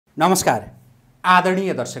नमस्कार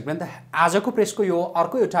आदरणीय दर्शकवृन्द, आजको प्रेसको यो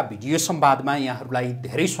अर्को एउटा भिडियो संवादमा यहाँहरूलाई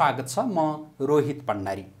धेरै स्वागत छ। म रोहित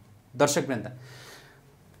भण्डारी। दर्शकवृन्द,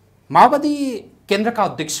 माओवादी केन्द्रका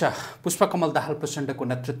अध्यक्ष पुष्पकमल दाहाल प्रचण्डको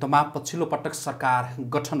नेतृत्वमा पछिल्लो पटक सरकार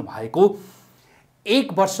गठन भएको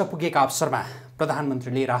 1 वर्ष पुगेका अवसरमा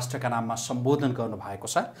प्रधानमन्त्रीले राष्ट्रका नाममा सम्बोधन गर्नुभएको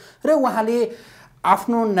छ र उहाँले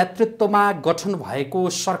आफ्नो नेतृत्वमा गठन भएको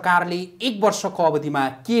सरकारले 1 वर्षको अवधिमा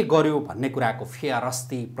के गर्यो भन्ने कुराको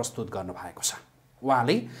फेरस्ती प्रस्तुत गर्नुभएको छ।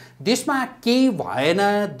 उहाँले देशमा केही भएन,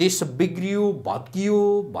 देश बिग्रियो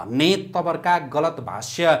भत्कियो भन्ने तबरका गलत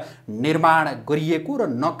भाष्य निर्माण गरिएको र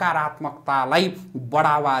नकारात्मकतालाई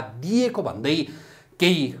बढावा दिएको भन्दै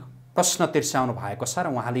केही प्रश्न तिर्स्याउनु भएको छ र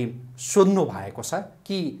उहाँले सोध्नु भएको छ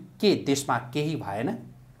कि के देशमा केही भएन।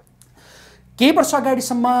 केही वर्ष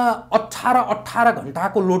अगाडिसम्म 18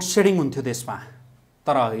 घण्टाको लोड सेडिङ हुन्थ्यो देशमा,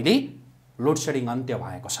 तर अहिले लोड सेडिङ अन्त्य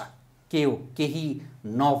भएको छ। के हो? केही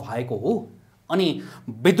नभएको हो। अनि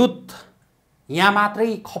विद्युत यहाँ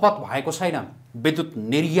मात्रै खपत भएको छैन, विद्युत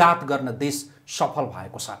निर्यात गर्न देश सफल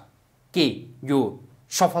भएको छ। के यो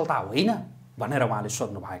सफलता होइन भनेर उहाँले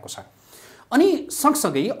सोध्नु भएको छ। अनि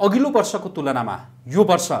सँगसँगै अघिल्लो वर्षको तुलनामा यो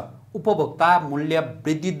वर्ष उपभोक्ता मूल्य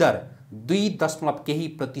वृद्धि दर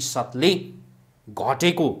 2%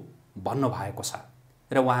 घटेको भन्नुभएको छ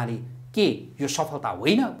र उहाँले के यो सफलता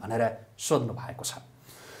होइन भनेर सोध्नु भएको छ।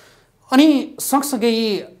 अनि सँगसँगै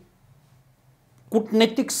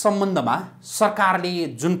कूटनीतिक सम्बन्धमा सरकारले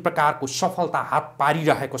जुन प्रकारको सफलता हात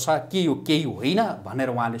पारिरहेको छ, के यो केही होइन भनेर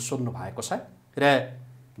उहाँले सोध्नु भएको छ र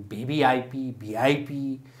भिभिआइपी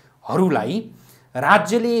भिआइपीहरूलाई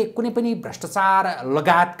राज्यले कुनै पनि भ्रष्टाचार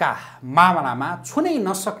लगायतका मामलामा छुनै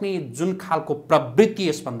नसक्ने जुन खालको प्रवृत्ति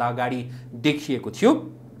यसभन्दा अगाडि देखिएको थियो,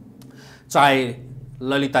 चाहे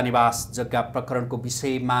ललिता निवास जग्गा प्रकरणको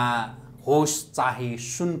विषयमा होस्, चाहे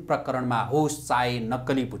सुन प्रकरणमा होस्, चाहे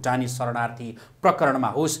नक्कली भुटानी शरणार्थी प्रकरणमा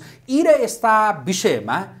होस्, यी र यस्ता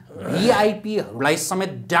विषयमा भिआइपीहरूलाई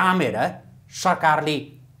समेत डामेर सरकारले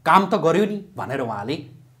काम त गर्यो नि भनेर उहाँले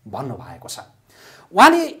भन्नुभएको छ।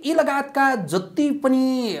 उहाँले यी लगायतका जति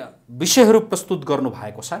पनि विषयहरू प्रस्तुत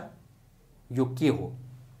गर्नुभएको छ, यो के हो?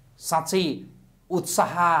 साँच्चै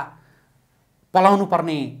उत्साह पलाउनु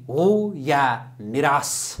पर्ने हो या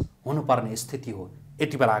निराश हुनुपर्ने स्थिति हो?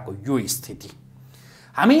 यति बेलाको यो स्थिति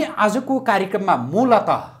हामी आजको कार्यक्रममा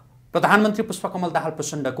मूलतः प्रधानमन्त्री पुष्पकमल दाहाल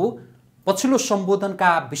प्रचण्डको पछिल्लो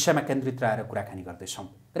सम्बोधनका विषयमा केन्द्रित रहेर कुराकानी गर्दैछौँ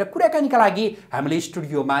र कुराकानीका लागि हामीले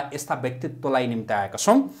स्टुडियोमा यस्ता व्यक्तित्वलाई निम्त्याएका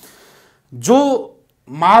छौँ जो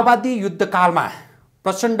माओवादी युद्धकालमा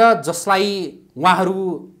प्रचण्ड, जसलाई उहाँहरू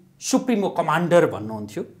सुप्रिमो कमान्डर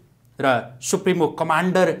भन्नुहुन्थ्यो र सुप्रिमो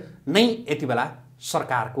कमान्डर नै यति बेला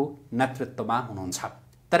सरकारको नेतृत्वमा हुनुहुन्छ।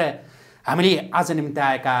 तर हामीले आज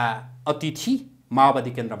निम्त्याएका अतिथि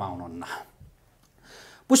माओवादी केन्द्रमा हुनुहुन्न।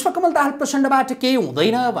 पुष्पकमल दाहाल प्रचण्डबाट केही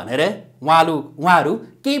हुँदैन भनेर उहाँहरू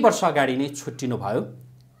केही वर्ष अगाडि नै छुट्टिनुभयो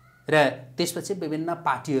र त्यसपछि विभिन्न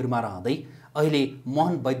पार्टीहरूमा रहँदै अहिले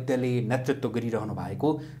मोहन वैद्यले नेतृत्व गरिरहनु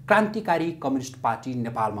भएको क्रान्तिकारी कम्युनिस्ट पार्टी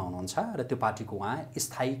नेपालमा हुनुहुन्छ र त्यो पार्टीको उहाँ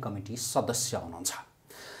स्थायी कमिटी सदस्य हुनुहुन्छ।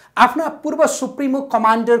 आफ्ना पूर्व सुप्रिमो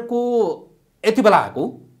कमान्डरको यति बेलाको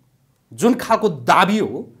जुन खालको दाबी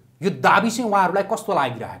हो, यो दाबी चाहिँ उहाँहरूलाई कस्तो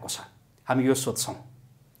लागिरहेको छ, हामी यो सोध्छौँ।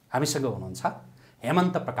 हामीसँग हुनुहुन्छ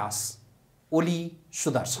हेमन्त प्रकाश ओली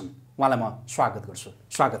सुदर्शन, उहाँलाई म स्वागत गर्छु।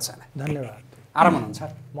 स्वागत छ। धन्यवाद। आराम हुनुहुन्छ?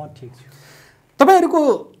 म ठिक छु। तपाईँहरूको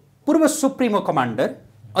पूर्व सुप्रिमो कमान्डर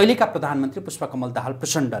अहिलेका प्रधानमन्त्री पुष्पकमल दाहाल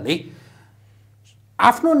प्रचण्डले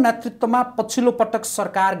आफ्नो नेतृत्वमा पछिल्लो पटक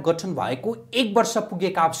सरकार गठन भएको 1 वर्ष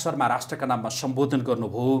पुगेका अवसरमा राष्ट्रका नाममा सम्बोधन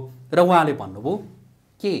गर्नुभयो र उहाँले भन्नुभयो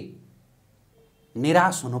के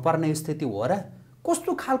निराश हुनुपर्ने स्थिति हो र?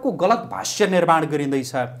 कस्तो खालको गलत भाष्य निर्माण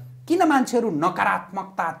गरिँदैछ? किन मान्छेहरू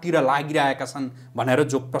नकारात्मकतातिर लागिरहेका छन् भनेर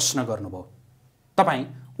जो प्रश्न गर्नुभयो, तपाईँ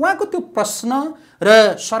उहाँको त्यो प्रश्न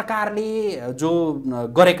र सरकारले जो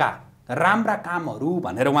गरेका राम्रा कामहरू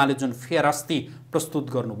भनेर उहाँले जुन फेरस्ती प्रस्तुत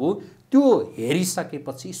गर्नुभयो, त्यो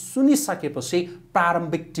हेरिसकेपछि सुनिसकेपछि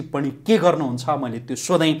प्रारम्भिक टिप्पणी के गर्नुहुन्छ? मैले त्यो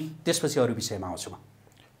सोधेँ, त्यसपछि अरू विषयमा आउँछु म।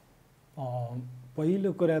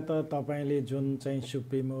 पहिलो कुरा त तपाईँले जुन चाहिँ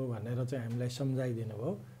सुप्रिमो भनेर चाहिँ हामीलाई सम्झाइदिनु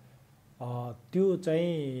भयो, त्यो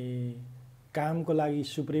चाहिँ कामको लागि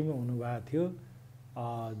सुप्रिमो हुनुभएको थियो।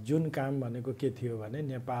 जुन काम भनेको के थियो भने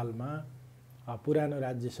नेपालमा पुरानो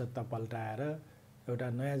राज्य सत्ता पल्टाएर एउटा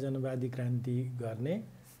नयाँ जनवादी क्रान्ति गर्ने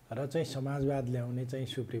र चाहिँ समाजवाद ल्याउने चाहिँ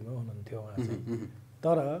सुप्रिमो हुनुहुन्थ्यो उहाँ चाहिँ।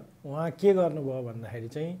 तर उहाँ के गर्नुभयो भन्दाखेरि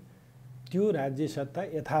चाहिँ त्यो राज्य सत्ता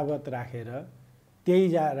यथावत राखेर त्यही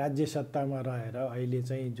राज्य सत्तामा रहेर अहिले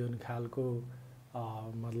चाहिँ जुन खालको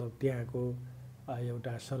मतलब त्यहाँको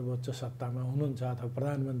एउटा सर्वोच्च सत्तामा हुनुहुन्छ अथवा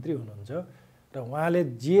प्रधानमन्त्री हुनुहुन्छ, र उहाँले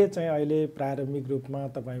जे चाहिँ अहिले प्रारम्भिक रूपमा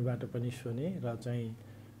तपाईँबाट पनि सुने र चाहिँ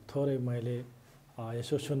थोरै मैले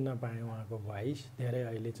यसो सुन्न पाएँ उहाँको भोइस, धेरै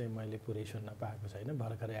अहिले चाहिँ मैले पुरै सुन्न पाएको छैन,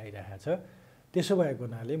 भर्खरै आइरहेको छ। त्यसो भएको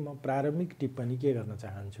हुनाले म प्रारम्भिक टिप्पणी के गर्न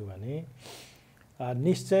चाहन्छु भने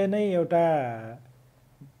निश्चय नै एउटा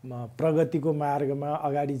प्रगतिको मार्गमा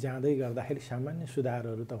अगाडि जाँदै गर्दाखेरि सामान्य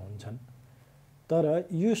सुधारहरू त हुन्छन्, तर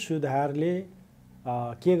यो सुधारले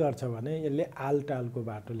के गर्छ भने यसले आलटालको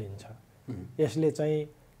बाटो लिन्छ। यसले चाहिँ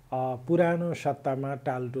पुरानो सत्तामा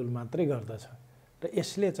टालटुल मात्रै गर्दछ र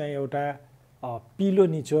यसले चाहिँ एउटा पिलो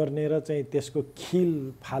निचोर्ने र चाहिँ त्यसको खिल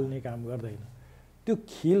फाल्ने काम गर्दैन। त्यो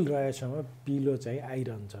खिल रहेसम्म पिलो चाहिँ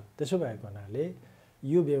आइरहन्छ। त्यसो भएको हुनाले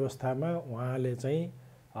यो व्यवस्थामा उहाँले चाहिँ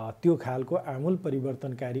त्यो खालको आमूल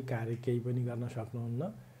परिवर्तनकारी कार्य केही पनि गर्न सक्नुहुन्न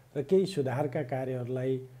र केही सुधारका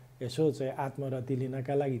कार्यहरूलाई यसो चाहिँ आत्मरति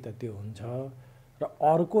लिनका लागि त त्यो हुन्छ र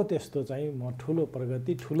अर्को त्यस्तो चाहिँ म ठुलो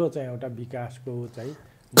प्रगति, ठुलो चाहिँ एउटा विकासको चाहिँ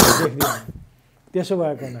देख्दिनँ। त्यसो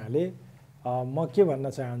भएको हुनाले म के भन्न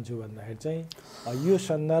चाहन्छु भन्दाखेरि चाहिँ यो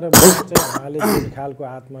सन्दर्भमा चाहिँ उहाँले जुन खालको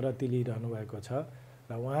आत्मरति लिइरहनु भएको छ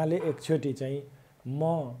र उहाँले एकचोटि चाहिँ म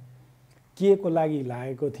के को लागि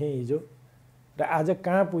लागेको थिएँ हिजो र आज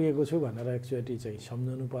कहाँ पुगेको छु भनेर एकचोटि चाहिँ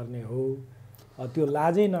सम्झनु पर्ने हो। त्यो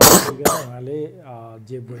लाजै नमानिकन उहाँले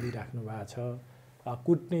जे बोलिराख्नु भएको छ,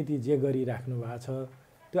 कुटनीति जे गरिराख्नु भएको छ,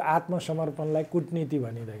 त्यो आत्मसमर्पणलाई कुटनीति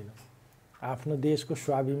भनिँदैन। आफ्नो देशको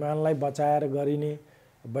स्वाभिमानलाई बचाएर गरिने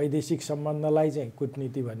वैदेशिक सम्बन्धलाई चाहिँ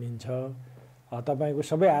कुटनीति भनिन्छ। तपाईँको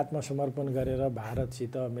सबै आत्मसमर्पण गरेर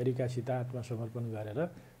भारतसित, अमेरिकासित आत्मसमर्पण गरेर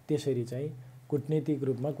त्यसरी चाहिँ कुटनीतिक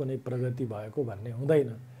रूपमा कुनै प्रगति भएको भन्ने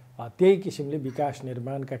हुँदैन। त्यही किसिमले विकास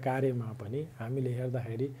निर्माणका कार्यमा पनि हामीले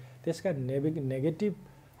हेर्दाखेरि त्यसका नेगेटिभ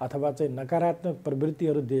अथवा चाहिँ नकारात्मक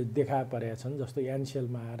प्रवृत्तिहरू देखा परेका छन्। जस्तो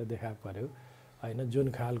एनसेलमा आएर देखा पर्यो होइन, जुन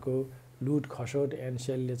खालको लुट खसोट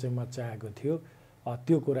एनसेलले चाहिँ मच्चाएको थियो,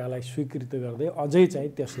 त्यो कुरालाई स्वीकृत गर्दै अझै चाहिँ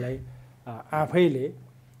त्यसलाई आफैले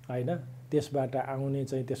होइन त्यसबाट आउने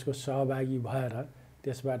चाहिँ त्यसको सहभागी भएर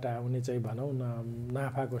त्यसबाट आउने चाहिँ भनौँ न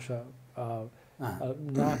नाफाको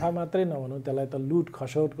नाफा मात्रै नभनौँ, त्यसलाई त लुट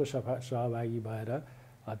खसोटको सहभागी भएर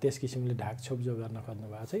त्यस किसिमले ढाकछोप जो गर्न खोज्नु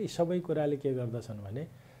भएको छ। यी सबै कुराले के गर्दछन् भने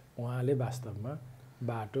उहाँले वास्तवमा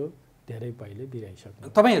बाटो धेरै पहिले बिराइसक्नु।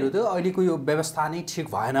 तपाईँहरू त अहिलेको यो व्यवस्था नै ठिक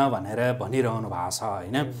भएन भनेर भनिरहनु भएको छ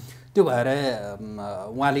होइन, त्यो भएर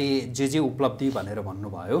उहाँले जे उपलब्धि भनेर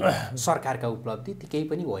भन्नुभयो सरकारका उपलब्धि ती केही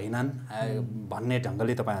पनि होइनन् भन्ने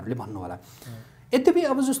ढङ्गले तपाईँहरूले भन्नुहोला। यद्यपि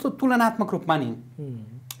अब जस्तो तुलनात्मक रूपमा नि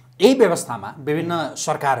यही व्यवस्थामा विभिन्न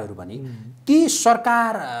सरकारहरू पनि ती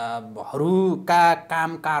सरकारहरूका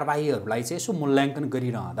काम कारबाहीहरूलाई चाहिँ यसो मूल्याङ्कन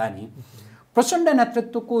गरिरहँदा नि प्रचण्ड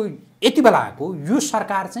नेतृत्वको यति बेलाको यो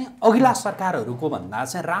सरकार चाहिँ अघिल्ला सरकारहरूको भन्दा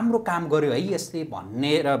चाहिँ राम्रो काम गर्यो है यसले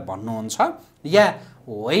भनेर भन्नुहुन्छ या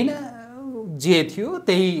होइन जे थियो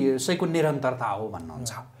त्यही यसैको निरन्तरता हो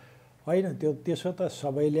भन्नुहुन्छ? होइन, त्यसो त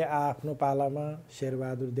सबैले आफ्नो पालामा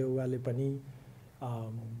शेरबहादुर देउवाले पनि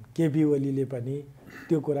केपी ओलीले पनि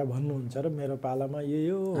त्यो कुरा भन्नुहुन्छ र मेरो पालामा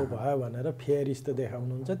यो भयो भनेर फेरिस त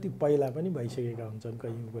देखाउनुहुन्छ। ती पहिला पनि भइसकेका हुन्छन्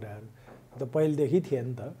कयौँ कुराहरू त पहिलेदेखि थिए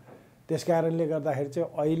नि त। त्यस कारणले गर्दाखेरि चाहिँ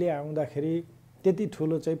अहिले आउँदाखेरि त्यति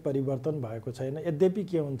ठुलो चाहिँ परिवर्तन भएको छैन। यद्यपि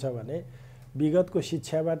के हुन्छ भने विगतको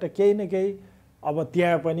शिक्षाबाट केही न केही अब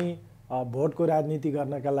त्यहाँ पनि भोटको राजनीति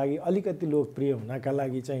गर्नका लागि अलिकति लोकप्रिय हुनका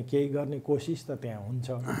लागि चाहिँ केही गर्ने कोसिस त त्यहाँ हुन्छ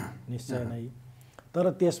निश्चय नै, तर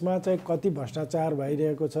त्यसमा चाहिँ कति भ्रष्टाचार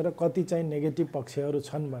भइरहेको छ र कति चाहिँ नेगेटिभ पक्षहरू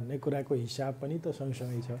छन् भन्ने कुराको हिसाब पनि त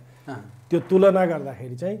सँगसँगै छ। त्यो तुलना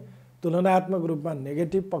गर्दाखेरि चाहिँ तुलनात्मक रूपमा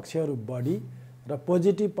नेगेटिभ पक्षहरू बढी र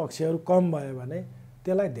पोजिटिभ पक्षहरू कम भयो भने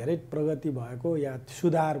त्यसलाई धेरै प्रगति भएको या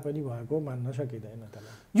सुधार पनि भएको मान्न सकिँदैन।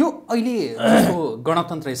 त्यसलाई यो अहिले जस्तो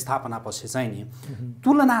गणतन्त्र स्थापनापछि चाहिँ नि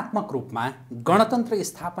तुलनात्मक रूपमा गणतन्त्र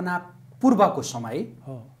स्थापना पूर्वको समय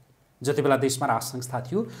जति बेला देशमा राज संस्था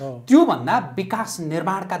थियो त्योभन्दा विकास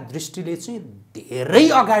निर्माणका दृष्टिले चाहिँ धेरै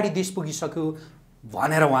अगाडि देश पुगिसक्यो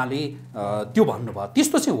भनेर उहाँले त्यो भन्नुभयो।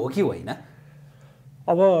 त्यस्तो चाहिँ हो कि होइन?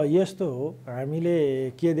 अब यस्तो हो, हामीले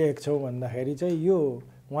के देख्छौँ भन्दाखेरि चाहिँ यो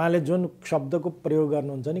उहाँले जुन शब्दको प्रयोग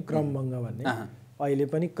गर्नुहुन्छ नि क्रमभङ्ग भन्ने, अहिले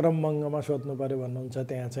पनि क्रमभङ्गमा सोध्नु पर्यो भन्नुहुन्छ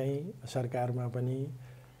त्यहाँ चाहिँ सरकारमा पनि।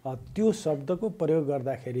 त्यो शब्दको प्रयोग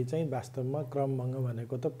गर्दाखेरि चाहिँ वास्तवमा क्रमभङ्ग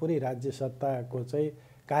भनेको त पुरै राज्य सत्ताको चाहिँ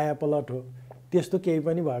कायापलट हो, त्यस्तो केही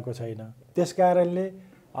पनि भएको छैन। त्यस कारणले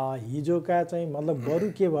हिजोका चाहिँ मतलब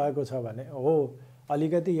बरु के भएको छ भने हो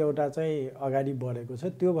अलिकति एउटा चाहिँ अगाडि बढेको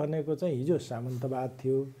छ। त्यो भनेको चाहिँ हिजो सामन्तवाद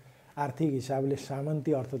थियो, आर्थिक हिसाबले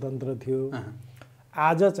सामन्ती अर्थतन्त्र थियो।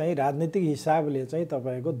 आज चाहिँ राजनीतिक हिसाबले चाहिँ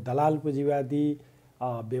तपाईँको दलाल पुँजीवादी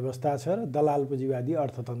व्यवस्था छ र दलाल पुँजीवादी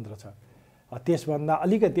अर्थतन्त्र छ। त्यसभन्दा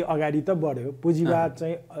अलिकति अगाडि त बढ्यो। पुँजीवाद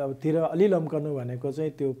चाहिँ तिर अलि लम्कनु भनेको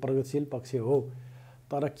चाहिँ त्यो प्रगतिशील पक्ष हो।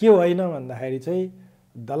 तर के होइन भन्दाखेरि चाहिँ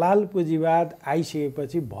दलाल पुँजीवाद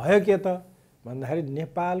आइसकेपछि भयो के त भन्दाखेरि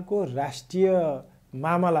नेपालको राष्ट्रिय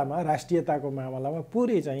मामलामा, राष्ट्रियताको मामलामा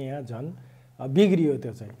पुरै चाहिँ यहाँ झन् बिग्रियो।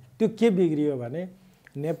 त्यो के बिग्रियो भने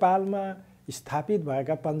नेपालमा स्थापित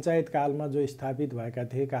भएका पञ्चायत कालमा जो स्थापित भएका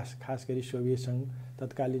थिए, खास गरी सोभियत सङ्घ,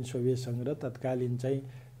 तत्कालीन सोभियत सङ्घ र तत्कालीन चाहिँ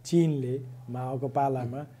चीनले माओको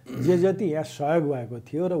पालामा जे जति यहाँ सहयोग भएको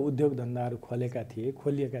थियो र उद्योग धन्दाहरू खोलिएका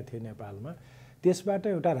थिए नेपालमा, त्यसबाट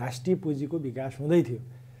एउटा राष्ट्रिय पुँजीको विकास हुँदै थियो।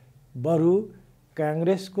 बरु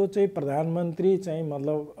काङ्ग्रेसको चाहिँ प्रधानमन्त्री चाहिँ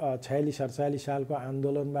मतलब 46-47 सालको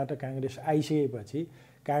आन्दोलनबाट काङ्ग्रेस आइसकेपछि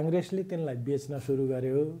काङ्ग्रेसले त्यसलाई बेच्न सुरु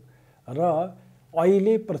गर्यो र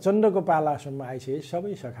अहिले प्रचण्डको पालासम्म आइसके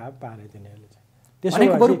सबै सखाप पारे तिनीहरूले चाहिँ।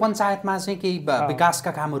 त्यसो बरु पञ्चायतमा चाहिँ केही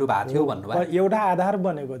विकासका कामहरू भएको थियो भन्नुभयो। एउटा आधार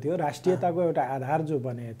बनेको थियो, राष्ट्रियताको एउटा आधार जो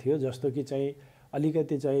बनेको थियो, जस्तो कि चाहिँ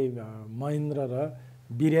अलिकति चाहिँ महेन्द्र र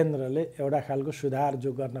वीरेन्द्रले एउटा खालको सुधार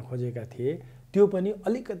जो गर्न खोजेका थिए, त्यो पनि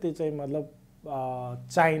अलिकति चाहिँ मतलब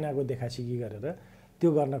चाइनाको देखासिकी गरेर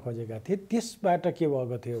त्यो गर्न खोजेका थिए। त्यसबाट के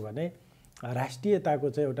भएको थियो भने राष्ट्रियताको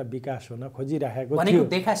चाहिँ एउटा विकास हुन खोजिरहेको थियो।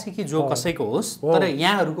 देखासिकी जो कसैको होस्, तर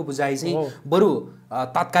यहाँहरूको बुझाइ चाहिँ बरु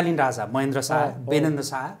तत्कालीन राजा महेन्द्र शाह, वीरेन्द्र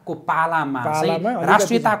शाहको पालामा चाहिँ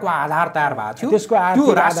राष्ट्रियताको आधार तयार भएको थियो।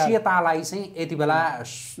 त्यो राष्ट्रियतालाई चाहिँ यति बेला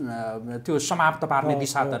त्यो समाप्त पार्ने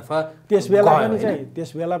दिशातर्फ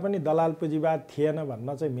त्यस बेला पनि दलाल पुँजीवाद थिएन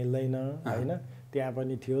भन्न चाहिँ मिल्दैन हैन। त्यहाँ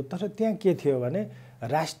पनि थियो, तर त्यहाँ के थियो भने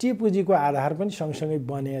राष्ट्रिय पुँजीको आधार पनि सँगसँगै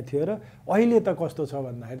बनेको थियो। र अहिले त कस्तो छ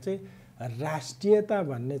भन्दाखेरि चाहिँ राष्ट्रियता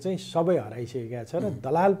भन्ने चाहिँ सबै हराइसकेका छ र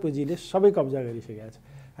दलाल पुँजीले सबै कब्जा गरिसकेका छ।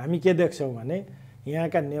 हामी के देख्छौँ भने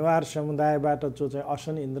यहाँका नेवार समुदायबाट जो चाहिँ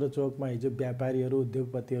असन इन्द्रचोकमा हिजो व्यापारीहरू,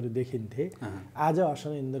 उद्योगपतिहरू देखिन्थे, आज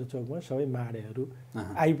असन इन्द्रचोकमा सबै माडेहरू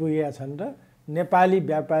आइपुगेका छन् र नेपाली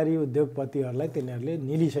व्यापारी उद्योगपतिहरूलाई तिनीहरूले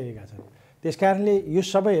निलिसकेका छन्। त्यसकारणले यो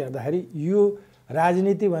सबै हेर्दाखेरि यो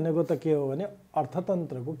राजनीति भनेको त के हो भने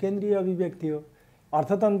अर्थतन्त्रको केन्द्रीय अभिव्यक्ति हो।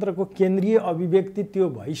 अर्थतन्त्रको केन्द्रीय अभिव्यक्ति त्यो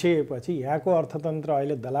भइसकेपछि यहाँको अर्थतन्त्र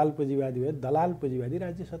अहिले दलाल पुँजीवादी भयो, दलाल पुँजीवादी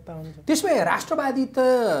राज्य सत्ता हुन्छ। त्यसो भए राष्ट्रवादी त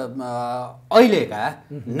अहिलेका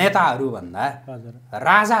नेताहरू भन्दा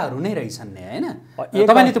राजाहरू नै रहेछन् नि हैन?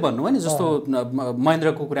 तपाईले त भन्नुभयो नि, जस्तो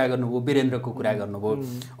महेन्द्रको कुरा गर्नुभयो, वीरेन्द्रको कुरा गर्नुभयो,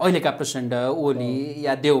 अहिलेका प्रचण्ड, ओली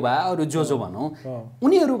या देउबा अरू जो भनौँ,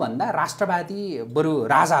 उनीहरू भन्दा राष्ट्रवादी बरु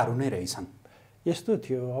राजाहरू नै रहेछन्। यस्तो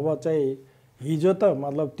थियो। अब चाहिँ हिजो त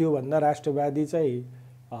मतलब त्योभन्दा राष्ट्रवादी चाहिँ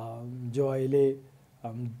जो अहिले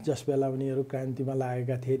जस बेला उनीहरू क्रान्तिमा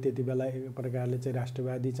लागेका थिए त्यति बेला एक प्रकारले चाहिँ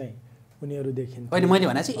राष्ट्रवादी चाहिँ उनीहरू देखिन्थे। होइन, मैले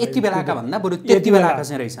भने चाहिँ यति बेलाका भन्दा बरु त्यति बेलाका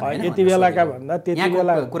चाहिँ रहेछन्। यति बेलाका भन्दा त्यति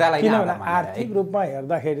बेला किनभने आर्थिक रूपमा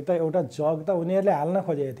हेर्दाखेरि त एउटा जग त उनीहरूले हाल्न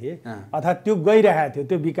खोजेका थिए, अर्थात् त्यो गइरहेको थियो,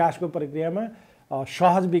 त्यो विकासको प्रक्रियामा,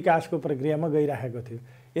 सहज विकासको प्रक्रियामा गइरहेको थियो।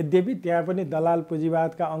 यद्यपि त्यहाँ पनि दलाल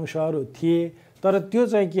पुँजीवादका अंशहरू थिए, तर त्यो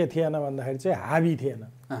चाहिँ के थिएन भन्दाखेरि चाहिँ हाबी थिएन।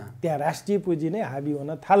 त्यहाँ राष्ट्रिय पुँजी नै हाबी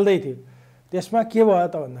हुन थाल्दै थियो। त्यसमा के भयो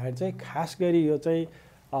त भन्दाखेरि चाहिँ खास गरी यो चाहिँ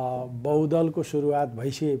बहुदलको सुरुवात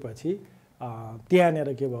भइसकेपछि त्यहाँनिर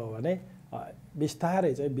के भयो भने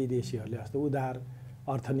बिस्तारै चाहिँ विदेशीहरूले जस्तो उदार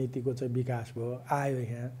अर्थनीतिको चाहिँ विकास भयो, आयो,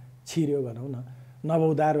 यहाँ छिर्यो भनौँ न,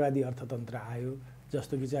 नवउदारवादी अर्थतन्त्र आयो।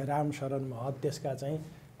 जस्तो कि चाहिँ रामशरण महत त्यसका चाहिँ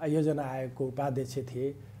योजना आयोगको उपाध्यक्ष थिए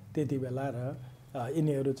त्यति बेला, र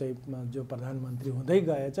यिनीहरू चाहिँ जो प्रधानमन्त्री हुँदै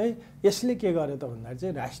गए चाहिँ यसले के गर्यो त भन्दाखेरि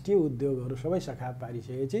चाहिँ राष्ट्रिय उद्योगहरू सबै सखाप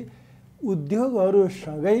पारिसकेपछि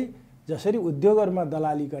उद्योगहरूसँगै जसरी उद्योगहरूमा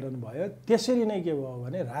दलालीकरण भयो त्यसरी नै के भयो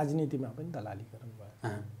भने राजनीतिमा पनि दलालीकरण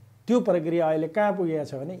भयो। त्यो प्रक्रिया अहिले कहाँ पुगेको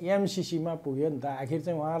छ भने एमसिसीमा पुग्यो नि त। आखिर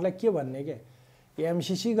चाहिँ उहाँहरूलाई के भन्ने के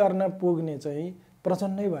एमसिसी गर्न पुग्ने चाहिँ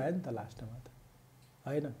प्रचण्डै भयो नि त लास्टमा त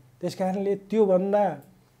होइन। त्यस कारणले त्योभन्दा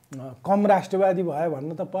कम राष्ट्रवादी भयो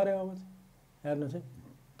भन्न त पर्यो। अब हेर्नुहोस् है,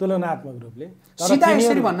 तुलनात्मक रूपले सिधा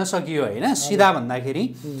यसरी भन्न सकियो होइन। सिधा भन्दाखेरि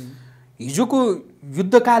हिजोको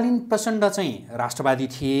युद्धकालीन प्रचण्ड चाहिँ राष्ट्रवादी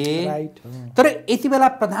थिए, तर यति बेला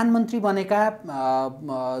प्रधानमन्त्री बनेका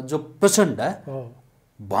जो प्रचण्ड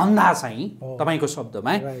भन्दा चाहिँ तपाईँको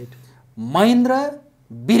शब्दमा महेन्द्र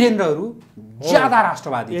वीरेन्द्रहरू ज्यादा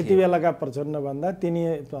राष्ट्रवादी थिए। यति बेलाका प्रचण्ड भन्दा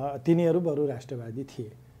तिनीहरू बरु राष्ट्रवादी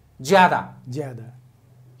थिए ज्यादा।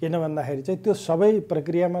 किन भन्दाखेरि चाहिँ त्यो सबै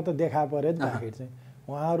प्रक्रियामा त देखा पर्यो नि त। आखिर चाहिँ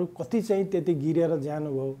उहाँहरू कति चाहिँ त्यति गिरेर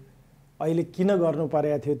जानुभयो, अहिले किन गर्नु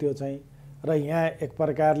परेको थियो त्यो चाहिँ। र यहाँ एक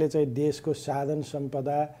प्रकारले चाहिँ देशको साधन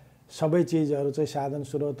सम्पदा सबै चिजहरू चाहिँ साधन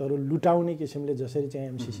स्रोतहरू लुटाउने किसिमले जसरी चाहिँ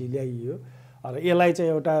एमसिसी ल्याइयो, र यसलाई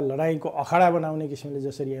चाहिँ एउटा लडाइँको अखडा बनाउने किसिमले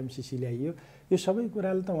जसरी एमसिसी ल्याइयो, यो सबै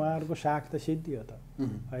कुराले त उहाँहरूको साख त सिद्धियो त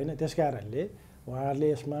होइन। त्यस कारणले उहाँहरूले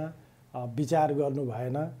यसमा विचार गर्नु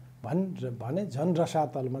भएन भने झन्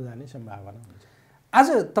रसातलमा जाने सम्भावना हुन्छ। आज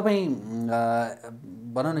तपाईँ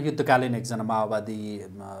भनौँ न युद्धकालीन एकजना माओवादी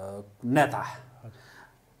नेता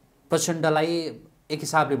प्रचण्डलाई एक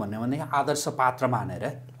हिसाबले भन्यो भने आदर्श पात्र मानेर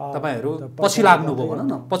तपाईँहरू पछि लाग्नुभयो भनौँ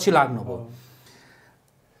न, पछि लाग्नुभयो।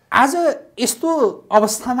 आज यस्तो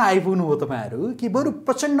अवस्थामा आइपुग्नु हो तपाईँहरू कि बरु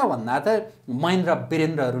प्रचण्डभन्दा त महेन्द्र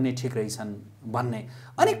वीरेन्द्रहरू नै ठिक रहेछन् भन्ने,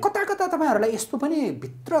 अनि कता कता तपाईँहरूलाई यस्तो पनि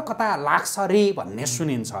भित्र कता लाग्छ रे भन्ने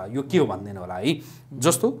सुनिन्छ। यो के हो भनिदिनु होला है।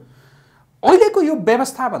 जस्तो अहिलेको यो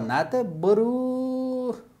व्यवस्थाभन्दा त बरु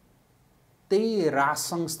त्यही राज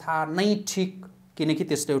संस्था नै ठिक, किनकि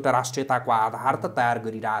त्यसले एउटा राष्ट्रियताको आधार त तयार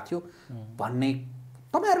गरिरहेको थियो भन्ने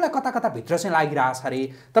तपाईँहरूलाई कता कता भित्र चाहिँ लागिरहेछ अरे।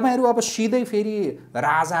 तपाईँहरू अब सिधै फेरि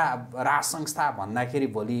राज संस्था भन्दाखेरि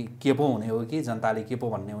भोलि के पो हुने हो कि जनताले के पो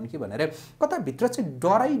भन्ने हुन् कि भनेर कता भित्र चाहिँ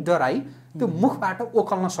डराई त्यो मुखबाट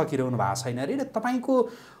ओकल्न सकिरहनु भएको छैन अरे। र तपाईँको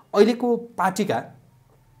अहिलेको पार्टीका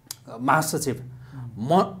महासचिव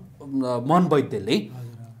मन वैद्यले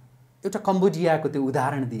एउटा कम्बोडियाको त्यो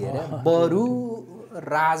उदाहरण दिएर बरु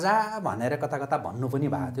राजा भनेर कता कता भन्नु पनि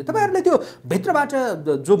भएको थियो। तपाईँहरूले त्यो भित्रबाट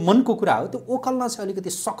जो मनको कुरा हो त्यो ओकल्न चाहिँ अलिकति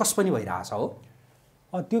सकस पनि भइरहेछ हो?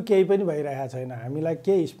 त्यो केही पनि भइरहेको छैन। हामीलाई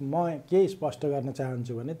म के स्पष्ट गर्न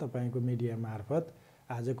चाहन्छु भने तपाईँको मिडिया मार्फत,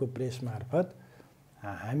 आजको प्रेस मार्फत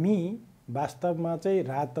हामी वास्तवमा चाहिँ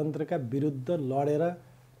राजतन्त्रका विरुद्ध लडेर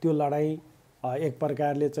त्यो लडाइँ एक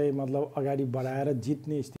प्रकारले चाहिँ मतलब अगाडि बढाएर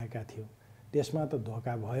जित्ने स्थितिका थियो। त्यसमा त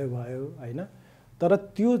धोका भयो होइन, तर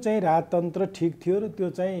त्यो चाहिँ राजतन्त्र ठिक थियो र त्यो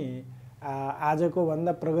चाहिँ आजको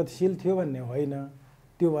भन्दा प्रगतिशील थियो भन्ने होइन।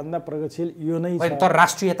 त्यो भन्दा प्रगतिशील यो नै छ। तर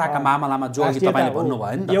राष्ट्रियताका मामलामा जो अघि तपाईले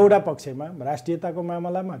भन्नुभयो नि त, एउटा पक्षमा राष्ट्रियताको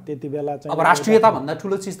मामलामा त्यति बेला चाहिँ अब राष्ट्रियता भन्दा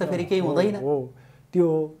ठुलो चिज त फेरि केही हुँदैन हो त्यो।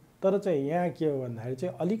 तर चाहिँ यहाँ के हो भन्दाखेरि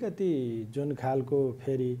चाहिँ अलिकति जुन खालको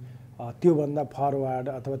फेरि त्योभन्दा फरवर्ड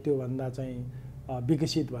अथवा त्योभन्दा चाहिँ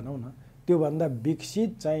विकसित भनौँ न, त्योभन्दा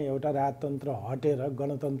विकसित चाहिँ एउटा राजतन्त्र हटेर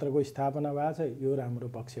गणतन्त्रको स्थापना भएको छ। यो राम्रो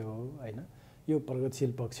पक्ष हो होइन, यो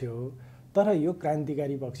प्रगतिशील पक्ष हो, तर यो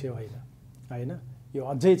क्रान्तिकारी पक्ष होइन। यो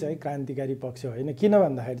अझै चाहिँ क्रान्तिकारी पक्ष होइन। किन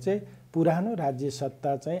भन्दाखेरि चाहिँ पुरानो राज्य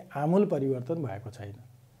सत्ता चाहिँ आमूल परिवर्तन भएको छैन।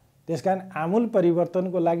 त्यसकारण आमूल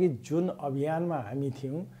परिवर्तनको लागि जुन अभियानमा हामी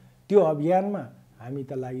थियौँ त्यो अभियानमा हामी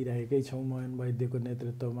त लागिरहेकै छौँ। मोहन वैद्यको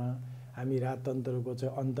नेतृत्वमा हामी राजतन्त्रको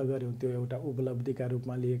चाहिँ अन्त गऱ्यौँ, त्यो एउटा उपलब्धिका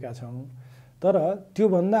रूपमा लिएका छौँ। तर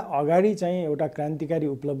त्योभन्दा अगाडि चाहिँ एउटा क्रान्तिकारी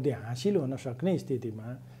उपलब्धि हासिल हुन सक्ने स्थितिमा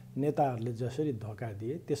नेताहरूले जसरी धोका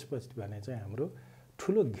दिए त्यसपछि भने चाहिँ हाम्रो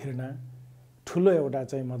ठुलो घृणा, ठुलो एउटा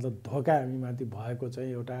चाहिँ मतलब धोका हामीमाथि भएको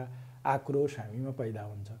चाहिँ एउटा आक्रोश हामीमा पैदा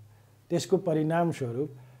हुन्छ। त्यसको परिणामस्वरूप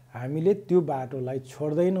हामीले त्यो बाटोलाई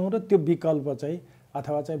छोड्दैनौँ र त्यो विकल्प चाहिँ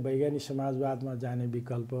अथवा चाहिँ वैज्ञानिक समाजवादमा जाने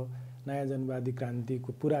विकल्प, नयाँ जनवादी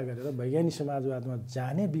क्रान्तिको पुरा गरेर वैज्ञानिक समाजवादमा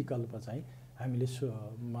जाने विकल्प चाहिँ हामीले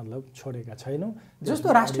मतलब छोडेका छैनौँ।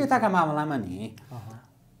 जस्तो राष्ट्रियताका मामलामा नि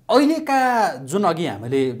अहिलेका जुन अघि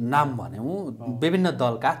हामीले नाम भन्यौँ विभिन्न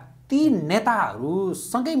दलका ती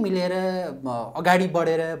नेताहरूसँगै मिलेर अगाडि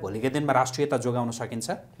बढेर भोलिका दिनमा राष्ट्रियता जोगाउन सकिन्छ,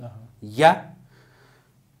 या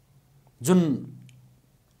जुन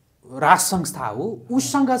राज संस्था हो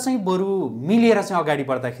उसँग चाहिँ बरु मिलेर चाहिँ अगाडि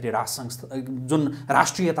बढ्दाखेरि राज संस्था जुन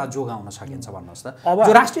राष्ट्रियता जोगाउन सकिन्छ भन्नुहोस् त।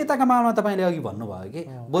 जो राष्ट्रियताका मामलामा तपाईँले अघि भन्नुभयो कि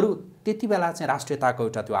बरु त्यति बेला चाहिँ राष्ट्रियताको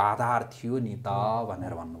एउटा त्यो आधार थियो नि त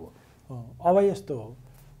भनेर भन्नुभयो। अब यस्तो हो,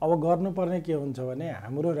 अब गर्नुपर्ने के हुन्छ भने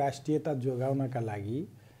हाम्रो राष्ट्रियता जोगाउनका लागि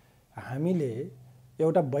हामीले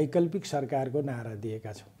एउटा वैकल्पिक सरकारको नारा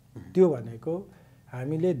दिएका छौँ। त्यो भनेको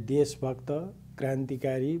हामीले देशभक्त,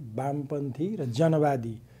 क्रान्तिकारी, वामपन्थी र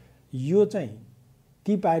जनवादी, यो चाहिँ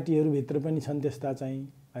ती पार्टीहरूभित्र पनि छन् त्यस्ता चाहिँ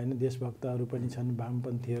होइन, देशभक्तहरू पनि छन्,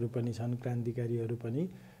 वामपन्थीहरू पनि छन्, क्रान्तिकारीहरू पनि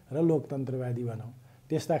र लोकतन्त्रवादी भनौँ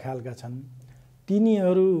त्यस्ता खालका छन्।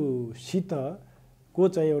 तिनीहरूसित को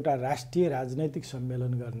चाहिँ एउटा राष्ट्रिय राजनैतिक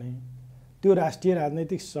सम्मेलन गर्ने, त्यो राष्ट्रिय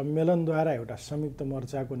राजनैतिक सम्मेलनद्वारा एउटा संयुक्त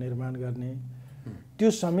मोर्चाको निर्माण गर्ने,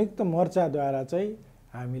 त्यो संयुक्त मोर्चाद्वारा चाहिँ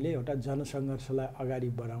हामीले एउटा जनसङ्घर्षलाई अगाडि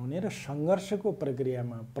बढाउने र सङ्घर्षको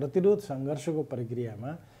प्रक्रियामा, प्रतिरोध सङ्घर्षको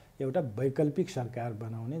प्रक्रियामा एउटा वैकल्पिक सरकार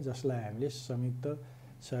बनाउने, जसलाई हामीले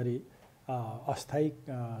अस्थायी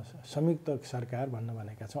संयुक्त सरकार भन्न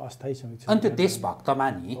भनेका छौँ। अस्थायी संयुक्त। अनि त्यो देशभक्तमा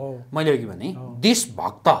नि मैले अघि भने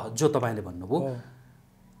देशभक्त जो तपाईँले भन्नुभयो,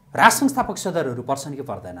 राज संस्था पक्षधरहरू पर्छन् कि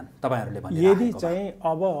पर्दैनन् तपाईँहरूले भने? यदि चाहिँ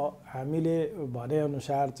अब हामीले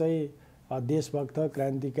भनेअनुसार चाहिँ देशभक्त,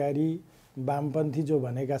 क्रान्तिकारी, वामपन्थी जो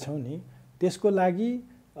भनेका छौँ नि, त्यसको लागि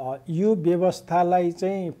यो व्यवस्थालाई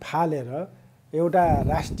चाहिँ फालेर एउटा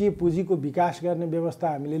राष्ट्रिय पुँजीको विकास गर्ने व्यवस्था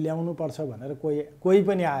हामीले ल्याउनुपर्छ भनेर कोही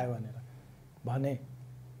पनि आयो भने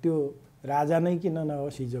त्यो राजा नै किन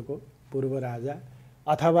नहोस्, हिजोको पूर्व राजा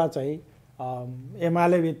अथवा चाहिँ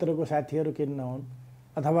एमाले भित्रको साथीहरू किन नहुन्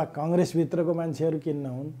अथवा काङ्ग्रेसभित्रको मान्छेहरू किन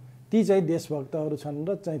नहुन्, ती चाहिँ देशभक्तहरू छन्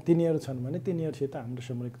र चाहिँ तिनीहरू छन् भने तिनीहरूसित हाम्रो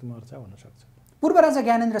संयुक्त मोर्चा हुनसक्छ। पूर्व राजा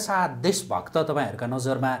ज्ञानेन्द्र शाह देशभक्त तपाईँहरूका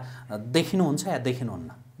नजरमा देखिनुहुन्छ या देखिनुहुन्न?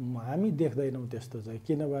 हामी देख्दैनौँ त्यस्तो चाहिँ,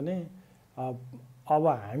 किनभने अब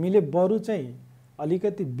हामीले बरु चाहिँ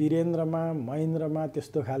अलिकति वीरेन्द्रमा महेन्द्रमा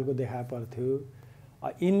त्यस्तो खालको देखा पर्थ्यो।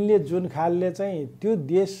 यिनले जुन खालले चाहिँ त्यो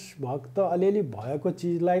देशभक्त अलिअलि भएको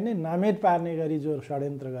चिजलाई नै नामेट पार्ने गरी जो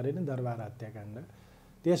षड्यन्त्र गरे नि दरबार हत्याकाण्ड,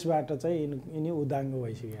 त्यसबाट चाहिँ यिनी उदाङ्गो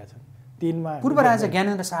भइसकेका छन्। तिनमा पूर्व राजा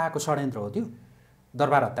ज्ञानेन्द्र शाहको षड्यन्त्र हो त्यो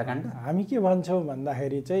दरबार हत्याकाण्ड? हामी के भन्छौँ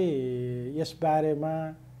भन्दाखेरि चाहिँ यसबारेमा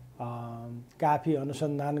काफी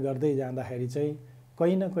अनुसन्धान गर्दै जाँदाखेरि चाहिँ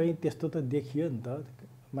कहीँ न कहीँ त्यस्तो त देखियो नि त।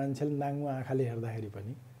 मान्छेले नाङ्गो आँखाले हेर्दाखेरि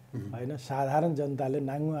पनि होइन, साधारण जनताले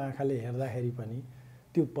नाङ्गो आँखाले हेर्दाखेरि पनि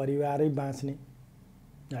त्यो परिवारै बाँच्ने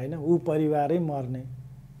होइन, ऊ परिवारै मर्ने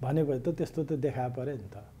भनेपछि त त्यस्तो त देखा पऱ्यो नि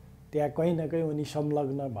त। त्यहाँ कहीँ न कहीँ उनी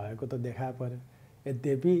संलग्न भएको त देखा पऱ्यो।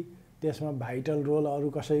 यद्यपि त्यसमा भाइटल रोल अरू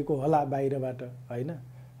कसैको होला बाहिरबाट होइन,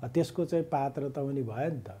 त्यसको चाहिँ पात्र त उनी भयो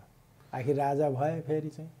नि त, आखिर राजा भए फेरि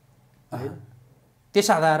चाहिँ होइन। त्यस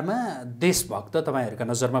आधारमा देशभक्त तपाईँहरूका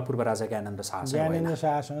नजरमा पूर्व राजा ज्ञानेन्द्र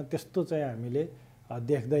शाहसँग त्यस्तो चाहिँ हामीले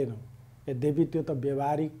देख्दैनौँ। यद्यपि त्यो त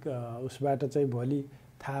व्यवहारिक उसबाट चाहिँ भोलि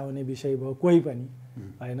थाहा हुने विषय भयो कोही पनि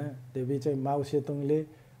होइन। त्यही चाहिँ माओ सेतुङले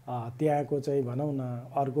त्यहाँको चाहिँ भनौँ न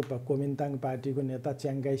अर्को कोमिन्ताङ पार्टीको नेता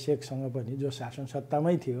च्याङ्गाई सेकसँग पनि जो शासन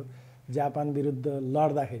सत्तामै थियो जापान विरुद्ध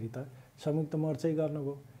लड्दाखेरि त संयुक्त मोर्चै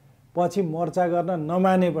गर्नुभयो। पछि मोर्चा गर्न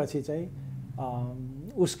नमानेपछि चाहिँ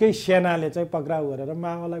उसकै सेनाले चाहिँ पक्राउ गरेर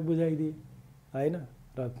माओलाई बुझाइदिए होइन,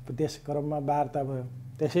 र त्यस क्रममा वार्ता भयो।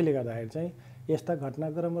 त्यसैले गर्दाखेरि चाहिँ यस्ता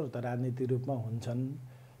घटनाक्रमहरू त राजनीतिक रूपमा हुन्छन्,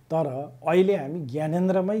 तर अहिले हामी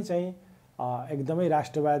ज्ञानेन्द्रमै चाहिँ एकदमै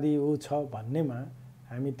राष्ट्रवादी ऊ छ भन्नेमा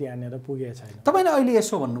हामी त्यहाँनिर पुगेका छैनौँ। तपाईँले अहिले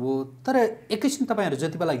यसो भन्नुभयो, तर एकैछिन तपाईँहरू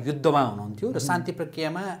जति बेला युद्धमा हुनुहुन्थ्यो र शान्ति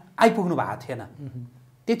प्रक्रियामा आइपुग्नु भएको थिएन,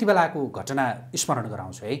 त्यति बेलाको घटना स्मरण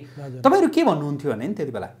गराउँछु है। तपाईँहरू के भन्नुहुन्थ्यो भने नि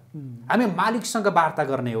त्यति बेला हामी मालिकसँग वार्ता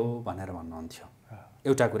गर्ने हो भनेर भन्नुहुन्थ्यो,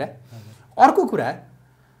 एउटा कुरा। अर्को कुरा,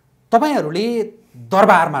 तपाईँहरूले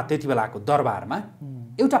दरबारमा त्यति बेलाको दरबारमा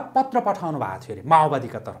एउटा पत्र पठाउनु भएको थियो अरे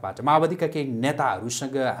माओवादीका तर्फबाट। माओवादीका केही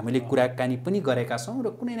नेताहरूसँग हामीले कुराकानी पनि गरेका छौँ र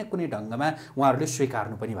कुनै न कुनै ढङ्गमा उहाँहरूले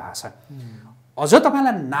स्वीकार्नु पनि भएको छ। अझ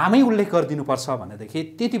तपाईँलाई नामै उल्लेख गरिदिनुपर्छ भनेदेखि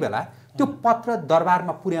त्यति बेला त्यो पत्र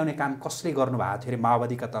दरबारमा पुर्याउने काम कसले गर्नुभएको थियो अरे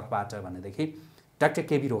माओवादीका तर्फबाट भनेदेखि डाक्टर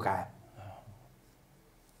केबी रोकाया,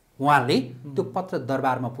 उहाँले त्यो पत्र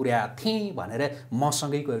दरबारमा पुर्याएको थिएँ भनेर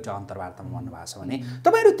मसँगैको एउटा अन्तर्वार्तामा भन्नुभएको छ भने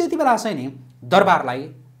तपाईँहरू त्यति बेला चाहिँ नि दरबारलाई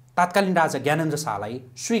तात्कालीन राजा ज्ञानेन्द्र शाहलाई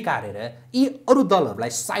स्वीकारेर यी अरू दलहरूलाई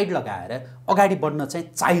साइड लगाएर अगाडि बढ्न चाहिँ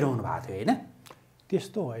चाहिरहनु भएको थियो होइन?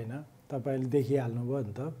 त्यस्तो होइन, तपाईँले देखिहाल्नुभयो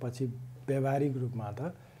नि त। पछि व्यावहारिक रूपमा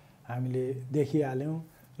त हामीले देखिहाल्यौँ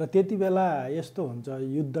र त्यति बेला यस्तो हुन्छ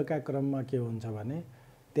युद्धका क्रममा के हुन्छ भने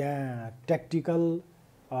त्यहाँ ट्याक्टिकल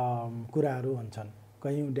कुराहरू हुन्छन्,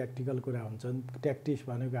 कयौँ ट्याक्टिकल कुरा हुन्छन्। ट्याक्टिक्स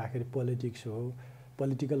भनेको आखिर पोलिटिक्स हो,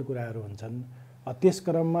 पोलिटिकल कुराहरू हुन्छन्। त्यस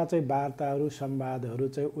क्रममा चाहिँ वार्ताहरू संवादहरू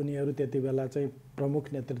चाहिँ उनीहरू त्यति बेला चाहिँ प्रमुख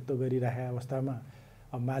नेतृत्व गरिरहेका अवस्थामा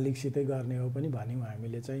मालिकसितै गर्ने हो पनि भन्यौँ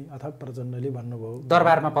हामीले चाहिँ, अथवा प्रचण्डले भन्नुभयो।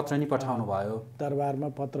 दरबारमा पत्र नि पठाउनु भयो? दरबारमा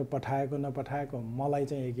पत्र पठाएको नपठाएको मलाई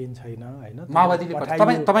चाहिँ यकिन छैन होइन। माओवादीले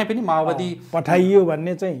तपाईँ पनि माओवादी पठाइयो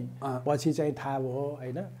भन्ने चाहिँ पछि चाहिँ थाहा भयो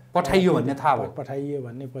होइन, पठाइयो भन्ने थाहा भयो, पठाइयो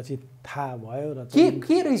भन्ने पछि थाहा भयो। र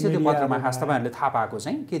के रहेछ त्यो पत्रमा खास तपाईँहरूले थाहा पाएको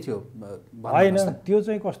चाहिँ के थियो? होइन, त्यो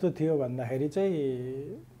चाहिँ कस्तो थियो भन्दाखेरि चाहिँ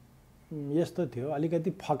यस्तो थियो,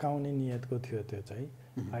 अलिकति फकाउने नियतको थियो त्यो चाहिँ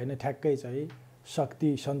होइन। ठ्याक्कै चाहिँ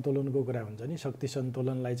शक्ति सन्तुलनको कुरा हुन्छ नि, शक्ति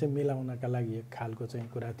सन्तुलनलाई चाहिँ मिलाउनका लागि एक खालको चाहिँ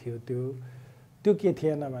कुरा थियो। त्यो के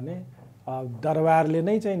थिएन भने दरबारले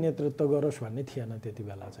नै चाहिँ नेतृत्व गरोस् भन्ने थिएन त्यति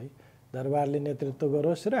बेला चाहिँ। दरबारले नेतृत्व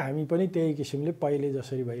गरोस् र हामी पनि त्यही किसिमले पहिले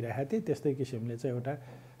जसरी भइरहेको थिए त्यस्तै किसिमले चाहिँ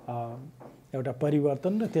एउटा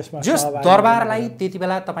परिवर्तन र त्यसमा दरबारलाई त्यति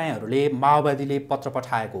बेला तपाईँहरूले माओवादीले पत्र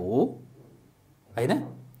पठाएको हो होइन?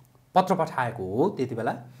 पत्र पठाएको हो त्यति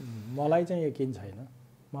बेला? मलाई चाहिँ यकिन छैन,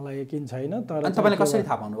 मलाई यकिन छैन। तर तपाईँले कसरी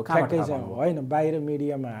थाहा पाउनुभयो? होइन, बाहिर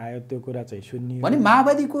मिडियामा आयो त्यो कुरा चाहिँ सुन्नियो भने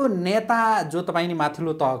माओवादीको नेता जो तपाईँ नि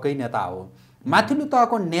माथिल्लो तहकै नेता हो, माथिल्लो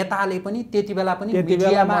तहको नेताले पनि त्यति बेला पनि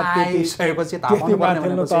मिडियामा आइसकेपछि थाहा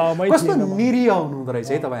पाउनुपर्ने कस्तो निरीह हुनुहुँदो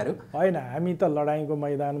रहेछ है तपाईँहरू? होइन, हामी त लडाइँको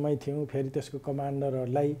मैदानमै थियौँ। फेरि त्यसको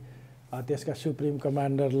कमान्डरहरूलाई, त्यसका सुप्रिम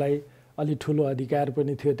कमान्डरलाई अलि ठुलो अधिकार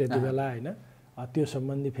पनि थियो त्यति बेला होइन। त्यो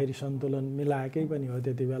सम्बन्धी फेरि सन्तुलन मिलाएकै पनि हो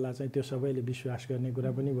त्यति बेला चाहिँ, त्यो सबैले विश्वास गर्ने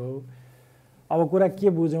कुरा पनि भयो। अब कुरा के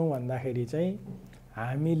बुझौँ भन्दाखेरि चाहिँ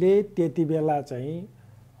हामीले त्यति बेला चाहिँ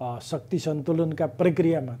शक्ति सन्तुलनका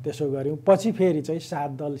प्रक्रियामा त्यसो गऱ्यौँ। पछि फेरि चाहिँ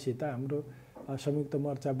 7 दलसित हाम्रो संयुक्त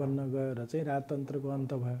मोर्चा बन्न गएर चाहिँ राजतन्त्रको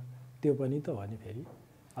अन्त भयो। त्यो पनि त हो नि फेरि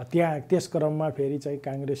त्यहाँ त्यस क्रममा फेरि चाहिँ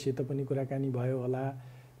काङ्ग्रेससित पनि कुराकानी भयो होला,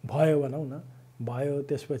 भयो भनौँ न, भयो।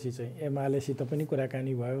 त्यसपछि चाहिँ एमालेसित पनि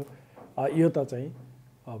कुराकानी भयो। यो त चाहिँ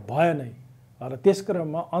भयो नै। र त्यस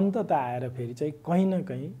क्रममा अन्ततः आएर फेरि चाहिँ कहीँ न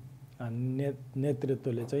कहीँ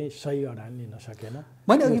नेतृत्वले चाहिँ सही अडान लिन सकेन।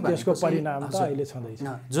 त्यसको परिणाम त अहिले छँदैछ।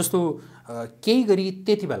 जस्तो केही गरी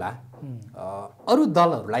त्यति बेला अरू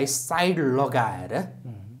दलहरूलाई साइड लगाएर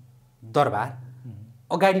दरबार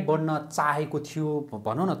अगाडि बढ्न चाहेको थियो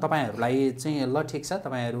भनौँ न। तपाईँहरूलाई चाहिँ ल ठिक छ,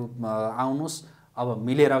 तपाईँहरू आउनुहोस्, अब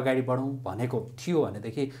मिलेर अगाडि बढौँ भनेको थियो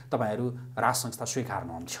भनेदेखि तपाईँहरू राज संस्था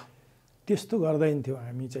स्वीकार्नुहुन्थ्यो। त्यस्तो गर्दैन थियो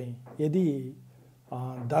हामी चाहिँ। यदि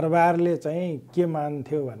दरबारले चाहिँ के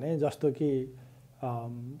मान्थ्यो भने, जस्तो कि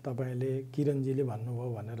तपाईँले किरणजीले भन्नुभयो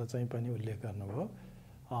भनेर चाहिँ पनि उल्लेख गर्नुभयो,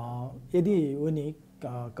 यदि उनी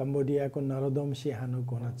कम्बोडियाको नरोदम सिहानुक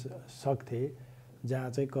हुन सक्थे, जहाँ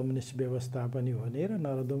चाहिँ कम्युनिस्ट व्यवस्था पनि हुने र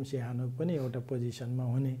नरोदम सिहानुक पनि एउटा पोजिसनमा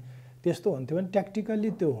हुने, त्यस्तो हुन्थ्यो भने ट्याक्टिकल्ली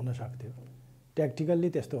त्यो हुनसक्थ्यो। ट्याक्टिकल्ली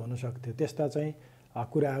त्यस्तो हुनसक्थ्यो। त्यस्ता चाहिँ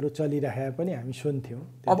कुराहरू चलिरहेका पनि हामी सुन्थ्यौँ।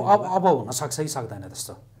 अब हुनसक्छ कि सक्दैन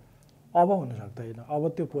त्यस्तो? अब हुन सक्दैन। अब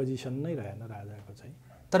त्यो पोजिसन नै रहेन राजाको चाहिँ।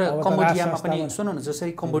 तर कम्बोडियामा पनि सुन्नु न,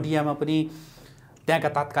 जसरी कम्बोडियामा पनि त्यहाँका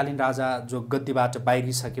तत्कालीन राजा जो गद्दीबाट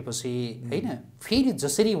बाहिरिसकेपछि होइन, फेरि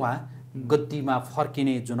जसरी उहाँ गद्दीमा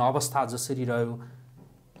फर्किने जुन अवस्था जसरी रह्यो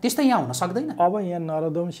त्यस्तै यहाँ हुन सक्दैन? अब यहाँ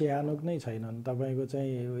नरोदम सिहानुक नै छैनन्। तपाईँको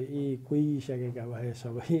चाहिँ यी कुहिसकेका भए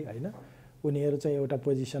सबै होइन। उनीहरू चाहिँ एउटा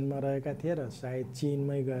पोजिसनमा रहेका थिए र सायद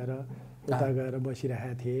चीनमै गएर उता गएर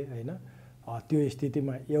बसिरहेका थिए होइन। त्यो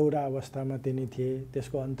स्थितिमा एउटा अवस्थामा तिनी थिए।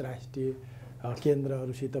 त्यसको अन्तर्राष्ट्रिय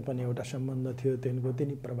केन्द्रहरूसित पनि एउटा सम्बन्ध थियो,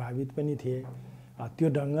 तिनी प्रभावित पनि थिए। त्यो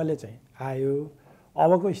ढङ्गले चाहिँ आयो।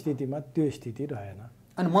 अबको स्थितिमा त्यो स्थिति रहेन।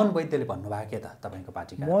 अनि मोहन वैद्यले भन्नुभयो के त तपाईँको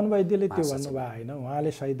पार्टीका? मोहन वैद्यले त्यो भन्नुभयो होइन।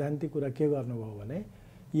 उहाँले सैद्धान्तिक कुरा के गर्नुभयो भने,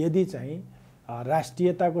 यदि चाहिँ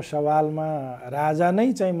राष्ट्रियताको सवालमा राजा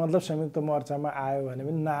नै चाहिँ मतलब संयुक्त मोर्चामा आयो भने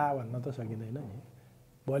पनि ना भन्न त सकिँदैन नि।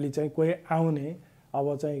 भोलि चाहिँ कोही आउने, अब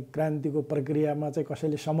चाहिँ क्रान्तिको प्रक्रियामा चाहिँ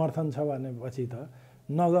कसैले समर्थन छ भनेपछि त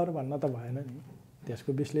नगर भन्न त भएन नि।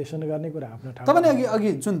 त्यसको विश्लेषण गर्ने कुरा आफ्नो ठाउँमा। तपाईँले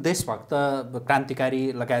अघि जुन देशभक्त क्रान्तिकारी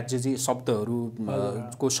लगायत जे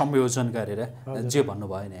शब्दहरूको संयोजन गरेर जे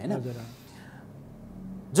भन्नुभयो नि होइन,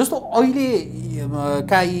 जस्तो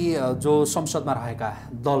अहिलेका यी जो संसदमा रहेका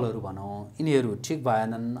दलहरू भनौँ, यिनीहरू ठिक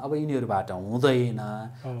भएनन्, अब यिनीहरूबाट हुँदैन,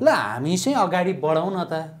 ल हामी चाहिँ अगाडि बढौँ न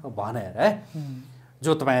त भनेर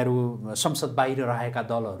जो तपाईँहरू संसद बाहिर रहेका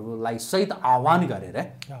दलहरूलाई सहित आह्वान गरेर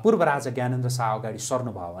पूर्व राजा ज्ञानेन्द्र शाह अगाडि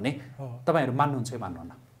सर्नुभयो भने तपाईँहरू मान्नुहुन्छ कि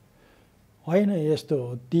मान्नुहुन्न? होइन, यस्तो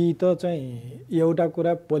हो। ती त चाहिँ एउटा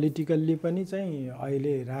कुरा पोलिटिकल्ली पनि चाहिँ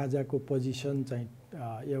अहिले राजाको पोजिसन चाहिँ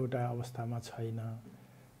एउटा अवस्थामा छैन।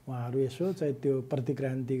 उहाँहरू यसो चाहिँ त्यो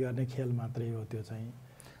प्रतिक्रान्ति गर्ने खेल मात्रै हो त्यो चाहिँ।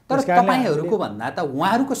 तर तपाईँहरूको भन्दा त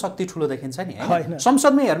उहाँहरूको शक्ति ठुलो देखिन्छ नि होइन।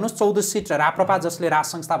 संसदमै हेर्नुहोस् 14 सिट राप्रपा जसले राज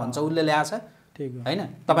संस्था भन्छ उसले ल्याएछ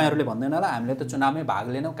होइन। तपाईँहरूले भन्दैन होला हामीले त चुनावमै भाग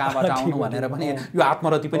लिनौँ, कहाँबाट आउनु भनेर पनि यो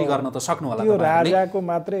आत्मरति पनि गर्न त सक्नु होला। त्यो राजाको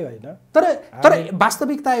मात्रै होइन। तर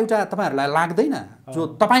वास्तविकता एउटा तपाईँहरूलाई लाग्दैन जो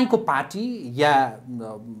तपाईँको पार्टी या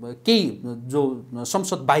केही जो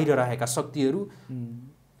संसद बाहिर रहेका शक्तिहरू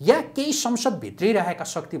या केही संसद भित्रै रहेका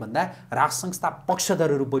शक्तिभन्दा राज संस्था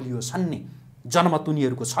पक्षधरहरू बलियो छन् नि, जनमत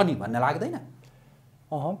उनीहरूको छ नि भन्ने लाग्दैन?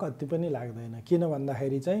 कति पनि लाग्दैन। किन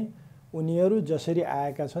भन्दाखेरि चाहिँ उनीहरू जसरी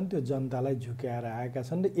आएका छन् त्यो जनतालाई झुक्याएर आएका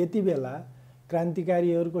छन् र यति बेला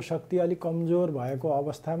क्रान्तिकारीहरूको शक्ति अलिक कमजोर भएको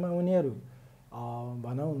अवस्थामा उनीहरू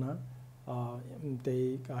भनौँ न,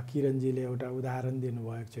 त्यही किरणजीले एउटा उदाहरण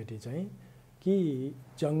दिनुभयो एकचोटि चाहिँ कि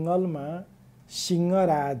जङ्गलमा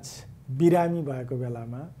सिंहराज बिरामी भएको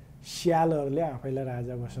बेलामा स्यालहरूले आफैलाई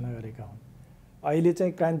राजा घोषणा गरेका हुन्। अहिले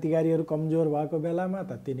चाहिँ क्रान्तिकारीहरू कमजोर भएको बेलामा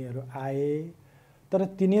त तिनीहरू आए। तर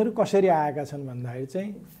तिनीहरू कसरी आएका छन् भन्दाखेरि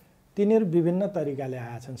चाहिँ तिनीहरू विभिन्न तरिकाले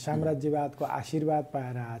आएछन्। साम्राज्यवादको आशीर्वाद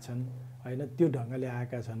पाएर आएछन् होइन, त्यो ढङ्गले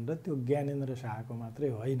आएका छन्। र त्यो ज्ञानेन्द्र शाहको मात्रै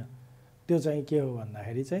होइन, त्यो चाहिँ के हो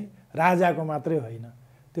भन्दाखेरि चाहिँ राजाको मात्रै होइन,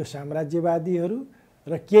 त्यो साम्राज्यवादीहरू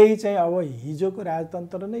र केही चाहिँ अब हिजोको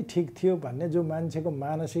राजतन्त्र नै ठिक थियो भन्ने जो मान्छेको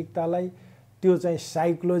मानसिकतालाई, त्यो चाहिँ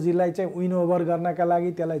साइकोलोजीलाई चाहिँ विन ओभर गर्नका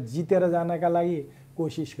लागि, त्यसलाई जितेर जानका लागि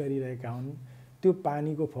कोसिस गरिरहेका हुन्। त्यो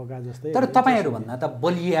पानीको फोका जस्तै। तर तपाईँहरू भन्दा त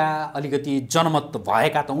बलिया अलिकति जनमत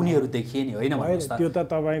भएका त उनीहरू देखिए नि होइन? त्यो त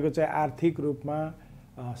तपाईँको चाहिँ आर्थिक रूपमा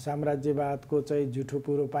साम्राज्यवादको चाहिँ जुठो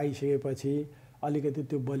पुरो पाइसकेपछि अलिकति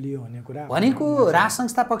त्यो बलियो हुने कुरा भनेको। राज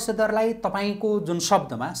संस्था पक्षधरलाई तपाईँको जुन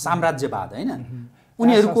शब्दमा साम्राज्यवाद होइन,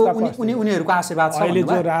 उनीहरूको आशीर्वाद छ अहिले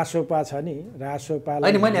जो रासोपा छ नि, रासोपाले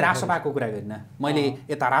हैन, मैले रासोपाको कुरा गरिन, मैले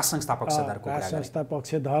यता राज संस्था पक्षधरको कुरा राज संस्था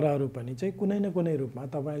पक्षधरहरू पनि चाहिँ कुनै न कुनै रूपमा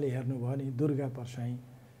तपाईँले हेर्नुभयो नि, दुर्गा परसाई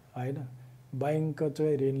हैन, बैंकको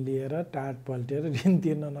चाहिँ ऋण लिएर टाट पल्टेर ऋण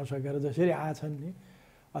तिर्न नसकेर जसरी आछन् नि,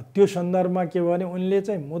 त्यो सन्दर्भमा के भयो भने उनले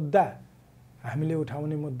चाहिँ मुद्दा हामीले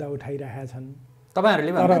उठाउने मुद्दा उठाइरहेका छन्।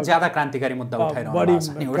 तपाईहरुले भन्दा ज्यादा क्रान्तिकारी मुद्दा उठाइरहनु बढी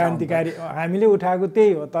क्रान्तिकारी हामीले उठाएको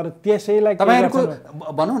त्यही हो। तर त्यसैलाई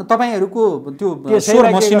तपाईहरुको भनौं न, तपाईहरुको त्यो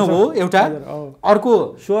स्वर मसिनो हो एउटा, अर्को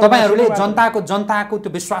तपाईहरुले जनताको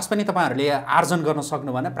त्यो विश्वास पनि तपाईहरुले आर्जन गर्न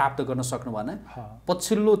सक्नु भएन, प्राप्त गर्न सक्नु भएन।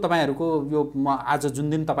 पछिल्लो तपाईहरुको यो म आज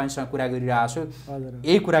जुन दिन तपाईसँग कुरा गरिरहेको छु,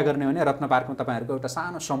 यही कुरा गर्ने भने रत्न पार्कमा तपाईहरुको एउटा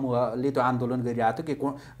सानो समूहले त्यो आन्दोलन गरिरहेको थियो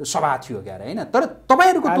के सभा थियो क्यारे हैन। तर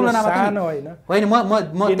तपाईहरुको तुलनामा सानो होइन,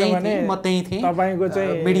 म त्यही थिएँ, तपाईको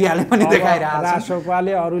चाहिँ मिडियाले पनि देखाइरहेको छ।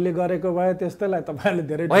 रासोपाले अरूले गरेको भए त्यस्तैलाई तपाईहरुले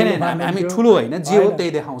धेरै होइन, हामी ठुलो होइन, जे हो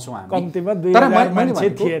त्यही देखाउँछौँ हामी। कम्तीमा 2000 मान्छे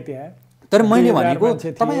थिए त्यहाँ। तर मैले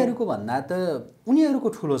भनेको तपाईहरुको भन्दा त उनीहरुको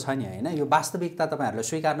ठुलो छ नि हैन, यो वास्तविकता तपाईहरुले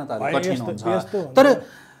स्वीकार्न त अलि कठिन हुन्छ। तर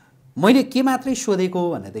मैले के मात्रै सोधेको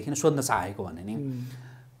भनेदेखि सोध्न चाहेको भने नि,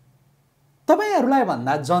 तपाईहरुलाई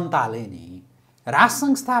भन्दा जनताले नि राज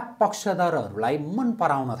संस्था पक्षधरहरूलाई मन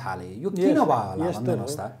पराउन थाले, यो किन भयो होला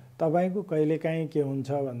भन्नुहोस् त। तपाईको कहिलेकाहीँ के हुन्छ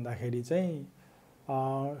भन्दाखेरि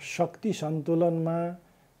चाहिँ शक्ति सन्तुलनमा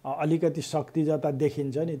अलिकति शक्ति जता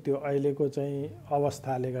देखिन्छ नि, त्यो अहिलेको चाहिँ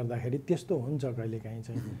अवस्थाले गर्दाखेरि त्यस्तो हुन्छ, कहिलेकाहीँ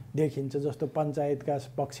चाहिँ देखिन्छ। जस्तो पञ्चायतका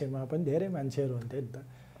पक्षमा पनि धेरै मान्छेहरू हुन्थे नि त,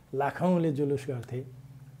 लाखौँले जुलुस गर्थे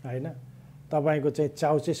हैन। तपाईको चाहिँ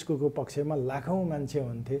चाउचेस्कुको पक्षमा लाखौँ मान्छे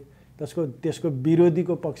हुन्थे, त्यसको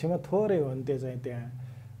विरोधीको पक्षमा थोरै हुन्थे चाहिँ त्यहाँ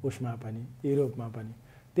उसमा पनि, युरोपमा पनि।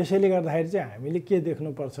 त्यसैले गर्दाखेरि चाहिँ हामीले के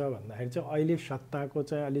देख्नुपर्छ भन्दाखेरि चाहिँ अहिले सत्ताको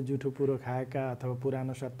चाहिँ अलि जुठो पुरो खाएका अथवा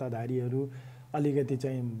पुरानो सत्ताधारीहरू, अलिकति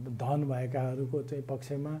चाहिँ धन भएकाहरूको चाहिँ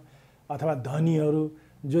पक्षमा, अथवा धनीहरू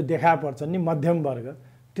जो देखा पर्छन् नि मध्यम वर्ग,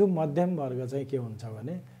 त्यो मध्यम वर्ग चाहिँ के हुन्छ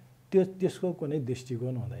भने त्यसको कुनै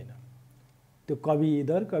दृष्टिकोण हुँदैन। त्यो कवि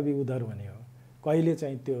इधर कवि उधर भन्ने हो। कहिले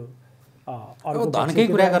चाहिँ त्यो धनकै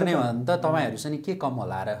कुरा गर्ने हो भने त तपाईहरु चाहिँ के कम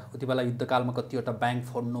होला र, उति बेला युद्धकालमा कतिवटा ब्याङ्क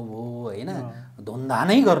फोड्नु भयो हैन, धुन्धा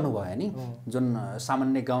नै गर्नुभयो नि। जुन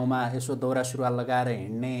सामान्य गाउँमा यसो दौरा सुरुवाल लगाएर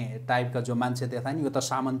हिँड्ने टाइपका जो मान्छे देखा नि, यो त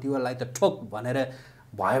सामन्तीहरूलाई त ठोक भनेर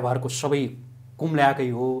भयभरको सबै कुम्ल्याएकै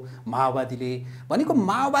हो माओवादीले भनेको।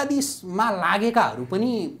 माओवादीमा लागेकाहरू पनि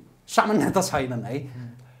सामान्य त छैनन् है,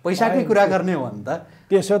 पैसाकै कुरा गर्ने हो भने त।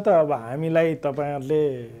 त्यसो त अब हामीलाई तपाईहरुले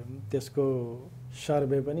त्यसको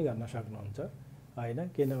सर्वे पनि गर्न सक्नुहुन्छ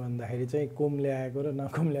हैन, किन भन्दाखेरि चाहिँ कुम्ल्याएको र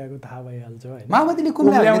नकुम्ल्याएको थाहा भइहाल्छ हैन। माओवादीले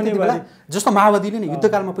कुम्ल्याउने जस्तो माओवादीले नि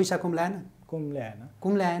युद्धकालमा पैसा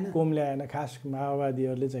कुम्ल्याएन, खास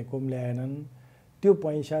माओवादीहरूले चाहिँ कुम्ल्याएनन्। त्यो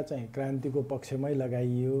पैसा चाहिँ क्रान्तिको पक्षमै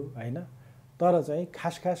लगाइयो हैन। तर चाहिँ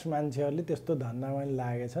खास मान्छेहरूले त्यस्तो धन्दामा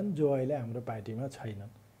लागेछन् जो अहिले हाम्रो पार्टीमा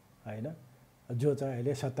छैनन् हैन, जो चाहिँ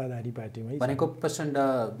अहिले सत्ताधारी पार्टीमै भनेको प्रचण्ड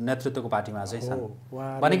नेतृत्वको पार्टीमा चाहिँ छन्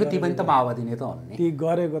भनेको। ती पनि त माओवादी नै त हुन् नि, ती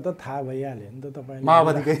गरेको त थाहा भइहाल्यो नि त तपाईले।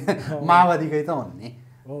 माओवादीकै त हुन् नि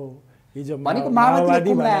हो। हिजो भनेको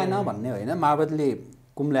माओवादीले कुम्ल्याएन भन्ने होइन, माओवादीले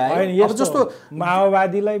कुम्ल्यायो। अब जस्तो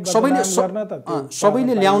माओवादीलाई बदनाम गर्न त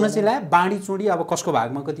सबैले ल्याउन चाहिँ ल्याए, बाँडी चुडी अब कसको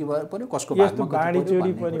भागमा कति पर्यो, कसको भागमा कति बाँडी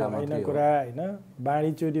चुडी पनि होइन कुरा हैन।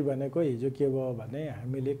 बाँडी चुडी भनेको हिजो के भयो भने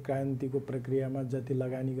हामीले क्रान्तिको प्रक्रियामा जति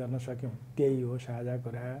लगानी गर्न सक्यौँ त्यही हो साझा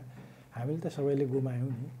कुरा। हामीले त सबैले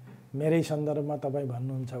गुमायौँ नि। मेरै सन्दर्भमा तपाईँ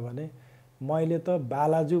भन्नुहुन्छ भने मैले त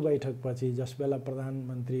बालाजु बैठकपछि जस बेला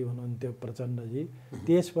प्रधानमन्त्री हुनुहुन्थ्यो प्रचण्डजी,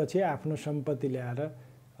 त्यसपछि आफ्नो सम्पत्ति ल्याएर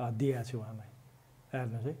दिएको छु उहाँलाई।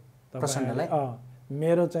 हेर्नुहोस् है,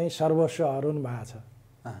 मेरो चाहिँ सर्वस्व हरुन भएको छ,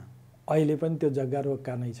 अहिले पनि त्यो जग्गा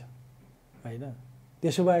रोक्का नै छ हैन।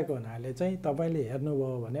 त्यसो भएको हुनाले चाहिँ तपाईले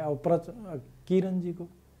हेर्नुभयो भने अब किरणजीको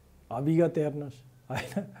अभिगत हेर्नुहोस्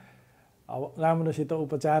हैन। अब राम्रोसित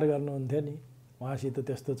उपचार गर्नुहुन्थ्यो नि, उहाँसित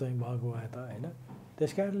त्यस्तो चाहिँ भएको भए त हैन।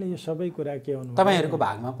 त्यसकारणले यो सबै कुरा के हुनु, तपाईहरुको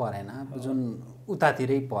भागमा परेन, जुन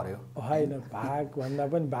उतातिरै पर्यो हैन। भाग भन्दा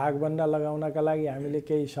पनि भागभन्दा लगाउनका लागि हामीले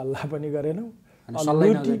केही सल्लाह पनि गरेनौँ।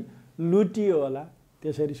 लुटियो होला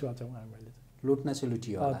त्यसरी सोचौँ हामीले। लुट्न चाहिँ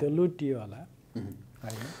लुटियो होला, त्यो लुटियो होला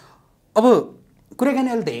हैन। अब कुराकानी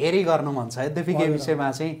अलि धेरै गर्नु मन छ, यद्यपि केही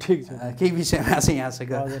विषयमा चाहिँ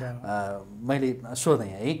यहाँसँग मैले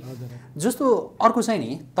सोधेँ है। जस्तो अर्को चाहिँ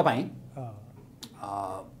नि, तपाईँ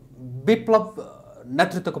विप्लव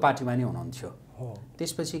नेतृत्वको पार्टीमा नै हुनुहुन्थ्यो,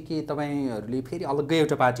 त्यसपछि के तपाईँहरूले फेरि अलग्गै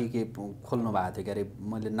एउटा पार्टी के खोल्नु भएको थियो क्यारे,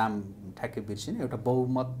 मैले नाम ठ्याक्कै बिर्सिनँ, एउटा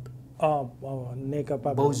बहुमत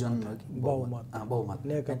नेकपा बहुजन बहुमत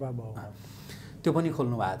नेकपा बहुमत त्यो पनि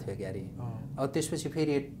खोल्नु भएको थियो क्यारे। अब त्यसपछि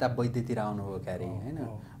फेरि यता वैद्यतिर आउनुभयो क्यारे हैन।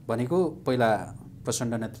 भनेको पहिला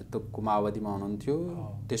प्रचण्ड नेतृत्वको माओवादीमा हुनुहुन्थ्यो,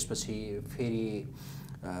 त्यसपछि फेरि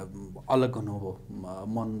अलग हुनुभयो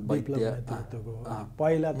मन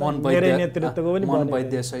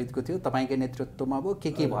वैद्य सहितको थियो, तपाईँकै नेतृत्वमा भयो,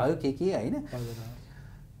 के भयो के होइन।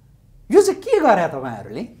 यो चाहिँ के गरे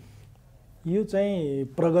तपाईँहरूले? यो चाहिँ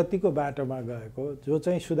प्रगतिको बाटोमा गएको, जो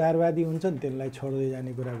चाहिँ सुधारवादी हुन्छ नि त्यसलाई छोड्दै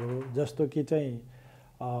जाने कुरा हो। जस्तो कि चाहिँ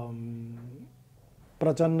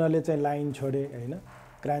प्रचण्डले चाहिँ लाइन छोडे होइन,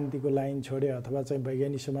 क्रान्तिको लाइन छोडे अथवा चाहिँ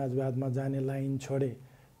वैज्ञानिक समाजवादमा जाने लाइन छोडे,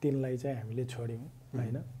 तिनलाई चाहिँ हामीले छोड्यौँ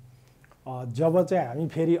होइन। जब चाहिँ हामी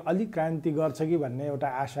फेरि अलिक क्रान्ति गर्छ कि भन्ने एउटा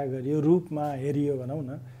आशा गरियो, रूपमा हेरियो भनौँ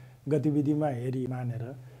न, गतिविधिमा हेरी मानेर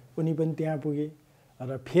उनी पनि त्यहाँ पुगे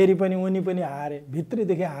र फेरि पनि उनी पनि हारे,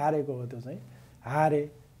 भित्रैदेखि हारेको हो, त्यो चाहिँ हारे।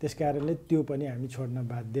 त्यस कारणले त्यो पनि हामी छोड्न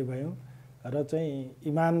बाध्य भयौँ र चाहिँ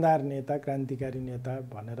इमान्दार नेता, क्रान्तिकारी नेता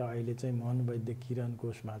भनेर अहिले चाहिँ मोहन वैद्य किरण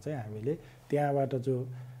कोषमा चाहिँ हामीले त्यहाँबाट जो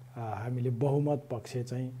हामीले बहुमत पक्ष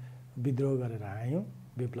चाहिँ विद्रोह गरेर आयौँ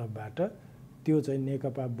विप्लवबाट, त्यो चाहिँ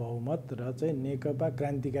नेकपा बहुमत र चाहिँ नेकपा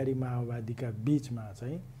क्रान्तिकारी माओवादीका बिचमा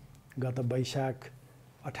चाहिँ गत वैशाख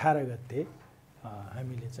 18 गते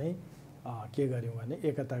हामीले चाहिँ के गर्यौँ भने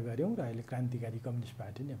एकता गऱ्यौँ र अहिले क्रान्तिकारी कम्युनिस्ट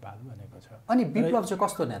पार्टी नेपाल बनेको छ। अनि विप्लव चाहिँ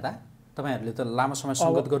कस्तो नेता? तपाईँहरूले त लामो समय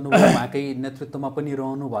सङ्गत गर्नुभयो, उहाँकै नेतृत्वमा पनि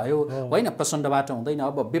रहनुभयो होइन, प्रचण्डबाट हुँदैन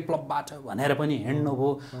अब विप्लवबाट भनेर पनि हिँड्नुभयो।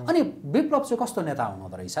 अनि विप्लव चाहिँ कस्तो नेता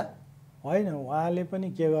हुनुहुँदो रहेछ? होइन, उहाँले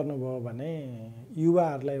पनि के गर्नुभयो भने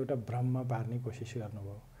युवाहरूलाई एउटा भ्रममा पार्ने कोसिस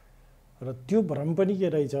गर्नुभयो र त्यो भ्रम पनि के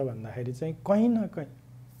रहेछ भन्दाखेरि चाहिँ कहीँ न कहीँ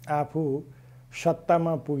आफू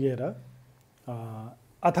सत्तामा पुगेर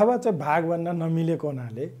अथवा चाहिँ भाग भन्न नमिलेको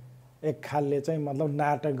हुनाले एक खालले चाहिँ मतलब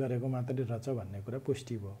नाटक गरेको मात्रै रहेछ भन्ने कुरा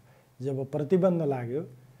पुष्टि भयो। जब प्रतिबन्ध लाग्यो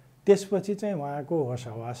त्यसपछि चाहिँ उहाँको होस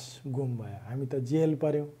हवास गुम भयो। हामी त जेल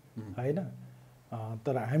पर्यौँ होइन,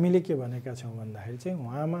 तर हामीले के भनेका छौँ भन्दाखेरि चाहिँ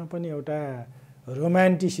उहाँमा पनि एउटा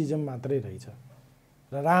रोमान्टिसिजम मात्रै रहेछ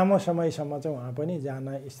र लामो समयसम्म चाहिँ उहाँ पनि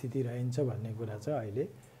जान स्थिति रहन्छ भन्ने कुरा चाहिँ अहिले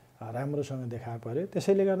राम्रोसँग देखा पर्यो।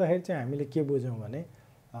 त्यसैले गर्दाखेरि चाहिँ हामीले के बुझ्यौँ भने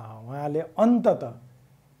उहाँले अन्तत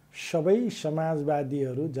सबै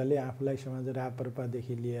समाजवादीहरू जसले आफूलाई समाज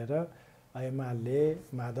राप्रपादेखि लिएर एमाले,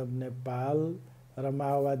 माधव नेपाल र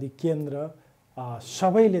माओवादी केन्द्र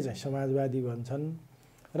सबैले चाहिँ समाजवादी भन्छन्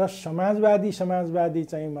र समाजवादी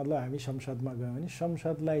चाहिँ मतलब हामी संसदमा गयौँ भने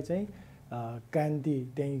संसदलाई चाहिँ क्रान्ति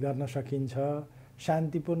त्यहीँ गर्न सकिन्छ,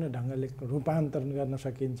 शान्तिपूर्ण ढङ्गले रूपान्तरण गर्न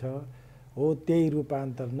सकिन्छ, हो त्यही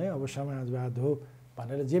रूपान्तरण नै अब समाजवाद हो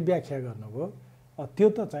भनेर जे व्याख्या गर्नुभयो त्यो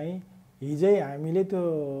त चाहिँ हिजै हामीले त्यो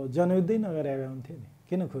जनयुद्धै नगरेका हुन्थ्यो नि,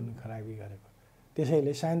 किन खुन खराबी गरेको।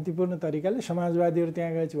 त्यसैले शान्तिपूर्ण तरिकाले समाजवादीहरू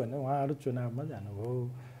त्यहाँ गएछ भने उहाँहरू चुनावमा जानुभयो।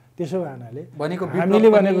 त्यसो भएनाले भनेको हामीले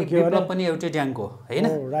भनेको के हो पनि एउटै ड्याङको हैन,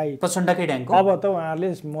 राइट, प्रचण्डकै ड्याङको। अब त उहाँहरूले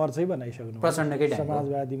मोर्चै बनाइसक्नु भयो, प्रचण्डकै ड्याङ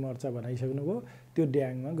समाजवादी मोर्चा बनाइसक्नु भयो, त्यो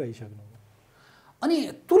ड्याङमा गइसक्नु भयो। अनि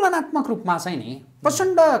तुलनात्मक रूपमा चाहिँ नि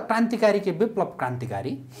प्रचण्ड क्रान्तिकारी के विप्लव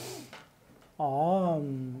क्रान्तिकारी?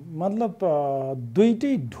 मतलब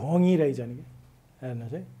दुईटै ढोङी रहेछन् कि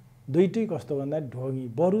हेर्नुहोस् है, दुईटै कस्तो भन्दा ढोङी।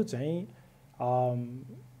 बरु चाहिँ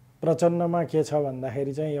प्रचण्डमा के छ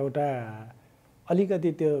भन्दाखेरि चाहिँ एउटा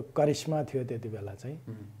अलिकति त्यो करिश्मा थियो त्यति बेला चाहिँ,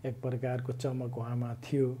 एक प्रकारको चमक उहाँमा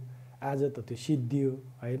थियो। आज त त्यो सिद्धियो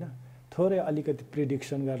होइन, थोरै अलिकति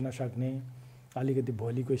प्रिडिक्सन गर्न सक्ने, अलिकति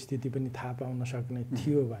भोलिको स्थिति पनि थाहा पाउन सक्ने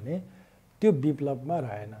थियो भने त्यो विप्लवमा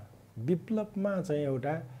रहेन। विप्लवमा चाहिँ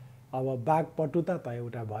एउटा अब वाकपटुता त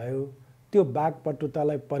एउटा भयो, त्यो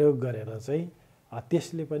वाकपटुतालाई प्रयोग गरेर चाहिँ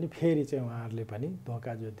त्यसले पनि फेरि चाहिँ उहाँहरूले पनि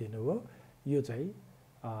धोका जो दिनुभयो, यो चाहिँ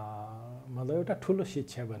मतलब एउटा ठुलो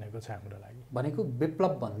शिक्षा बनेको छ हाम्रो लागि। भनेको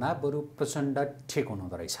विप्लवभन्दा बरु प्रचण्ड ठिक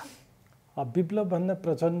हुनुहुँदो रहेछ। विप्लवभन्दा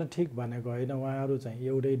प्रचण्ड ठिक भनेको होइन, उहाँहरू चाहिँ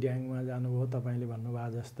एउटै ड्याङमा जानुभयो तपाईँले भन्नुभयो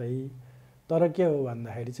जस्तै। तर के हो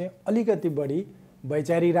भन्दाखेरि चाहिँ अलिकति बढी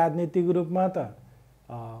वैचारिक राजनीतिक रूपमा त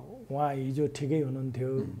उहाँ हिजो ठिकै हुनुहुन्थ्यो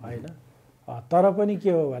होइन, तर पनि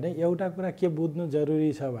के हो भने एउटा कुरा के बुझ्नु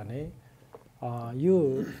जरुरी छ भने यो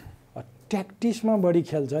ट्याक्टिक्समा बढी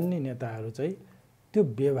खेल्छन् नि नेताहरू चाहिँ, त्यो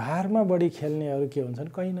व्यवहारमा बढी खेल्नेहरू के हुन्छन्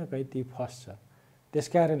कहीँ न कहीँ ती फस्छ।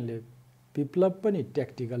 त्यसकारणले विप्लव पनि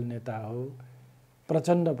ट्याक्टिकल नेता हो,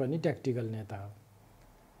 प्रचण्ड पनि ट्याक्टिकल नेता हो।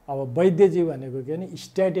 अब वैद्यजी भनेको के भने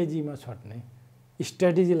स्ट्र्याटेजीमा छोड्ने,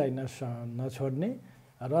 स्ट्र्याटेजीलाई नछोड्ने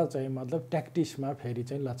र चाहिँ मतलब ट्याक्टिक्समा फेरि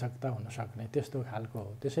चाहिँ लचकता हुन सक्ने त्यस्तो खालको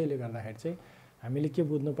हो। त्यसैले गर्दाखेरि चाहिँ हामीले के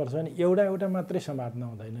बुझ्नुपर्छ भने एउटा मात्रै समात्न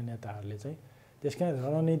हुँदैन नेताहरूले चाहिँ। त्यस कारण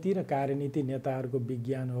रणनीति र कार्यनीति नेताहरूको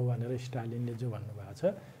विज्ञान हो भनेर स्टालिनले जो भन्नुभएको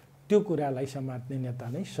छ, त्यो कुरालाई समात्ने नेता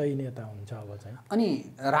नै सही नेता हुन्छ अब चाहिँ। अनि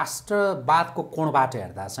राष्ट्रवादको कोणबाट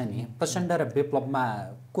हेर्दा चाहिँ नि प्रचण्ड र विप्लवमा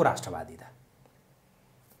को राष्ट्रवादी त?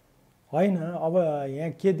 होइन। अब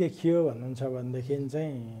यहाँ के देखियो भन्नुहुन्छ भनेदेखि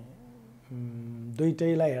चाहिँ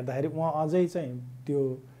दुईटैलाई हेर्दाखेरि उहाँ अझै चाहिँ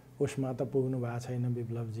त्यो उसमा त पुग्नु भएको छैन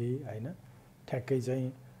विप्लवजी होइन। ठ्याक्कै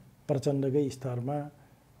चाहिँ प्रचण्डकै स्तरमा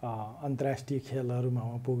अन्तर्राष्ट्रिय खेलहरूमा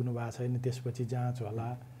उहाँ पुग्नु भएको छैन। त्यसपछि जाँच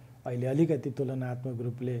होला। अहिले अलिकति तुलनात्मक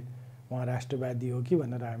रूपले उहाँ राष्ट्रवादी हो कि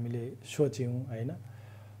भनेर हामीले सोच्यौँ होइन।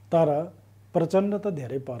 तर प्रचण्ड त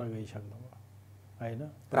धेरै पर गइसक्नुभयो होइन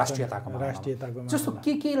राष्ट्रियताको जस्तो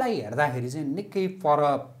केलाई हेर्दाखेरि चाहिँ निकै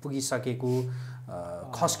पर पुगिसकेको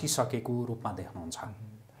खस्किसकेको रूपमा देख्नुहुन्छ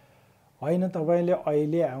होइन। तपाईँले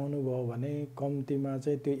अहिले आउनुभयो भने कम्तीमा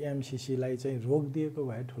चाहिँ त्यो एमसिसीलाई चाहिँ रोकिदिएको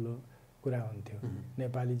भए ठुलो कुरा हुन्थ्यो।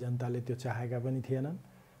 नेपाली जनताले त्यो चाहेका पनि थिएनन्।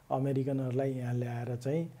 अमेरिकनहरूलाई यहाँ ल्याएर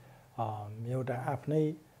चाहिँ एउटा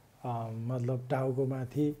आफ्नै मतलब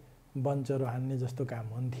टाउकोमाथि बन्चरो हान्ने जस्तो काम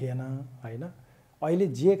हुन्थेन होइन। अहिले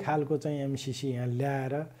जे खालको चाहिँ एमसिसी यहाँ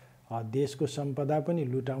ल्याएर देशको सम्पदा पनि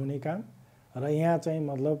लुटाउने काम र यहाँ चाहिँ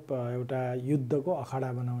मतलब एउटा युद्धको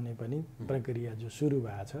अखाडा बनाउने पनि प्रक्रिया जो सुरु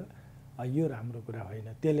भएको छ यो राम्रो कुरा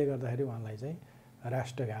होइन। त्यसले गर्दाखेरि उहाँलाई चाहिँ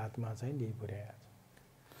राष्ट्रघातमा चाहिँ लिइ पुर्याएको छ।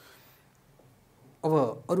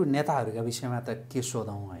 अब अरू नेताहरूका विषयमा त के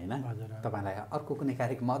सोधौँ होइन। तपाईँलाई अर्को कुनै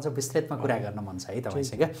कार्यक्रममा अझ विस्तृतमा कुरा गर्न मन छ है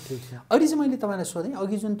तपाईँसँग। अहिले चाहिँ मैले तपाईँलाई सोधेँ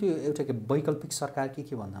अघि जुन त्यो एउटा के वैकल्पिक सरकार के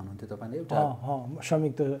भन्दा हुनुहुन्थ्यो तपाईँले एउटा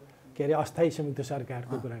संयुक्त के अरे अस्थायी संयुक्त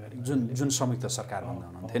सरकारको कुरा गरेँ जुन संयुक्त सरकार भन्दा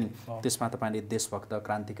हुनुहुन्थ्यो नि त्यसमा तपाईँले देशभक्त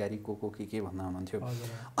क्रान्तिकारी को के भन्दा हुनुहुन्थ्यो।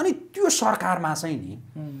 अनि त्यो सरकारमा चाहिँ नि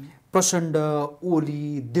प्रचण्ड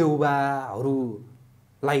ओली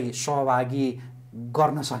देउबाहरूलाई सहभागी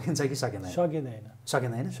गर्न सकिन्छ कि सकिँदैन?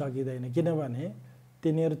 सकिँदैन किनभने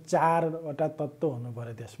तिनीहरू चारवटा तत्त्व हुनु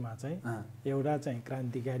पर्यो त्यसमा चाहिँ। एउटा चाहिँ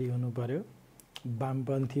क्रान्तिकारी हुनु पर्यो,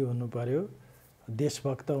 वामपन्थी हुनु पर्यो,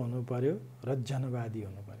 देशभक्त हुनु पर्यो र जनवादी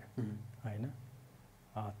हुनु पर्यो होइन।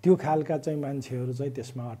 त्यो खालका चाहिँ मान्छेहरू चाहिँ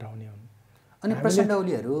त्यसमा अटाउने हुन्। अनि प्रचण्ड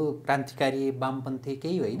ओलीहरू क्रान्तिकारी वामपन्थी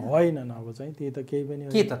केही होइनन्। अब चाहिँ त्यो त केही पनि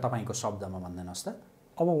के त तपाईँको शब्दमा भन्दैनस् त।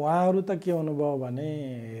 अब उहाँहरू त के हुनुभयो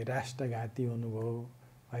भने राष्ट्रघाती हुनुभयो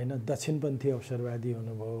होइन, दक्षिणपन्थी अवसरवादी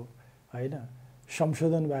हुनुभयो होइन,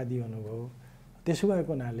 संशोधनवादी हुनुभयो। त्यसो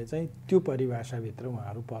भएको हुनाले चाहिँ त्यो परिभाषाभित्र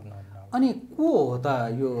उहाँहरू पर्नुहुन्न। अनि को हो त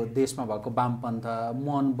यो देशमा भएको वामपन्थ?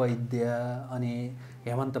 मोहन वैद्य अनि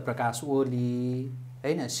हेमन्त प्रकाश ओली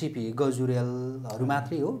होइन, सिपी गजुरेलहरू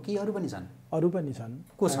मात्रै हो कि अरू पनि छन्? अरू पनि छन्।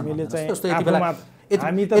 को छन्?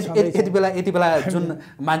 यति बेला जुन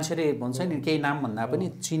मान्छेले भन्छ नि केही नाम भन्दा पनि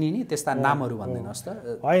चिनिने त्यस्ता नामहरू भन्दैनस्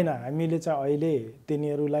त। होइन, हामीले चाहिँ अहिले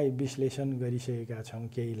तिनीहरूलाई विश्लेषण गरिसकेका छौँ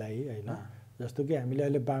केहीलाई होइन। जस्तो कि हामीले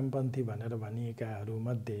अहिले वामपन्थी भनेर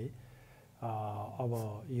भनिएकाहरूमध्ये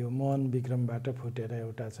अब यो मोहन विक्रमबाट फुटेर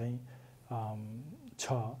एउटा चाहिँ छ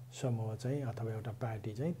समूह चाहिँ अथवा एउटा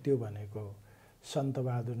पार्टी चाहिँ त्यो भनेको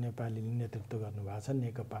सन्तबहादुर नेपालीले नेतृत्व गर्नुभएको छ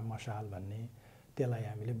नेकपा मसाल भन्ने। त्यसलाई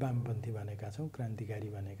हामीले वामपन्थी भनेका छौँ, क्रान्तिकारी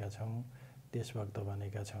भनेका छौँ, देशभक्त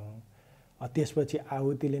भनेका छौँ। त्यसपछि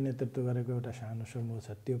आहुतिले नेतृत्व गरेको एउटा सानो समूह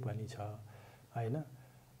छ त्यो पनि छ होइन।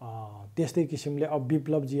 त्यस्तै किसिमले अब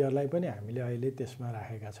विप्लवजीहरूलाई पनि हामीले अहिले त्यसमा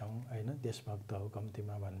राखेका छौँ होइन। देशभक्त हो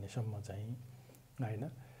कम्तीमा भन्नेसम्म चाहिँ होइन।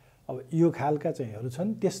 अब यो खालका चाहिँहरू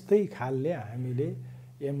छन्। त्यस्तै खालले हामीले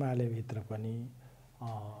एमालेभित्र पनि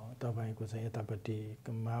तपाईँको चाहिँ यतापट्टि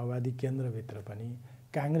माओवादी केन्द्रभित्र पनि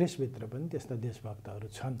काङ्ग्रेसभित्र पनि त्यस्ता देशभक्तहरू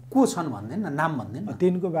छन्। को छन् भन्दैन न, नाम भन्दैन।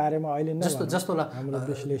 तिनको बारेमा अहिले जस्तो हाम्रो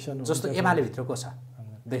विश्लेषण जस्तो एमालेभित्र को छ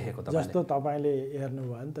देखेको तपाईँले? जस्तो तपाईँले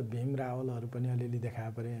हेर्नुभयो भने त भीम रावलहरू पनि अलिअलि देखा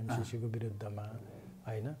परे एमसिसीको विरुद्धमा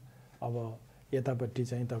होइन। अब यतापट्टि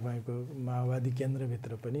चाहिँ तपाईँको माओवादी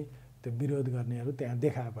केन्द्रभित्र पनि त्यो विरोध गर्नेहरू त्यहाँ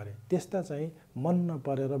देखा परे। त्यस्ता चाहिँ मन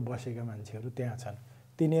नपरेर बसेका मान्छेहरू त्यहाँ छन्।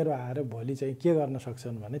 तिनीहरू आएर भोलि चाहिँ के गर्न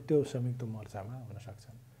सक्छन् भने त्यो संयुक्त मोर्चामा हुन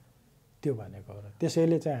सक्छन्। त्यो भनेको हो।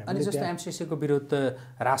 त्यसैले चाहिँ अनि जस्तो एमसिसीको विरुद्ध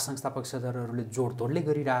राज संस्था पक्षधरहरूले जोडतोडले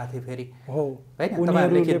गरिरहेको थिए फेरि हो होइन।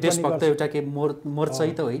 तपाईँहरूले के देशभक्त एउटा के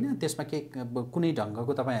मोर्चै त होइन, त्यसमा के कुनै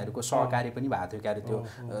ढङ्गको तपाईँहरूको सहकारी पनि भएको थियो क्यारे त्यो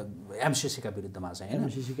एमसिसीका विरुद्धमा चाहिँ होइन।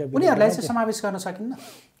 उनीहरूलाई चाहिँ समावेश गर्न सकिन्न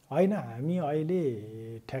होइन। हामी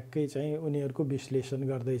अहिले ठ्याक्कै चाहिँ उनीहरूको विश्लेषण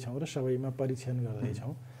गर्दैछौँ र सबैमा परीक्षण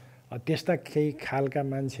गर्दैछौँ। त्यस्ता केही खालका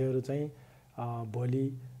मान्छेहरू चाहिँ भोलि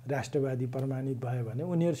राष्ट्रवादी प्रमाणित भयो भने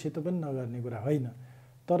उनीहरूसित पनि नगर्ने कुरा होइन।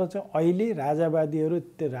 तर चाहिँ अहिले राजावादीहरू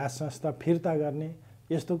त्यो राज संस्था फिर्ता गर्ने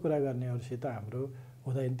यस्तो कुरा गर्नेहरूसित हाम्रो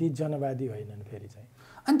हुँदैन। ती जनवादी होइनन् फेरि चाहिँ।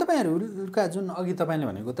 अनि तपाईँहरूका जुन अघि तपाईँले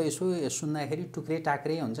भनेको त यसो सुन्दाखेरि टुक्रे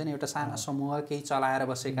टाक्रे हुन्छ नि, एउटा सानो समूह केही चलाएर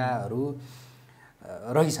बसेकाहरू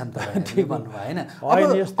रहिछन् तपाईहरुले भन्नुभयो हैन।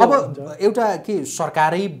 अब एउटा के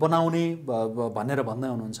सरकारै बनाउने भनेर भन्दै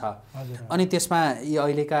हुनुहुन्छ। अनि त्यसमा यी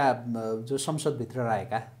अहिलेका जो संसदभित्र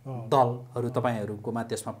रहेका दलहरू तपाईहरुकोमा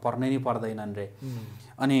त्यसमा पर्नै नै पर्दैनन् रे।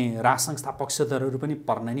 अनि राज संस्था पक्षधरहरू पनि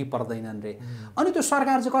पर्नै नै पर्दैनन् रे। अनि त्यो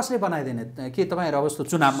सरकार चाहिँ कसले बनाइदिने? के तपाईहरु अब जस्तो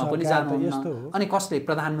चुनावमा पनि जानुहुन्न? अनि कसले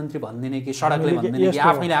प्रधानमन्त्री भन्दिने कि सडकले भन्दिने कि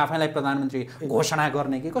आफैले आफैलाई प्रधानमन्त्री घोषणा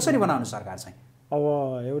गर्ने कि कसरी बनाउने सरकार चाहिँ?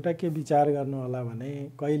 अब एउटा के विचार गर्नु होला भने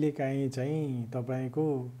कहिलेकाहीँ चाहिँ तपाईको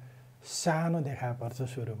सानो देखा पर्छ।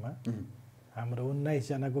 सुरुमा हाम्रो 19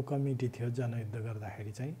 जनाको कमिटी थियो जनयुद्ध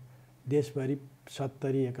गर्दाखेरि चाहिँ देशभरि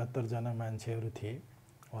 70-71 जना मान्छेहरू थिए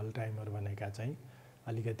अल टाइमर भनेका चाहिँ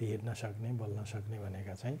अलिकति हेर्न सक्ने बोल्न सक्ने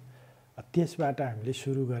भनेका चाहिँ त्यसबाट हामीले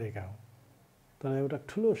सुरु गरेका हौं। तर एउटा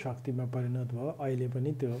ठुलो शक्तिमा परिणत भयो। अहिले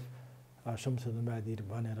पनि त्यो संशोधनवादी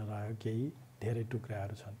बनेर रह्यो, केही धेरै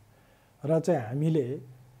टुक्राहरू छन्। र चाहिँ हामीले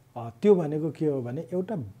त्यो भनेको के हो भने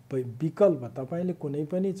एउटा विकल्प तपाईले कुनै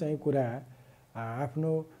पनि चाहिँ कुरा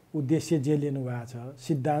आफ्नो उद्देश्य जे लिनु भएको छ,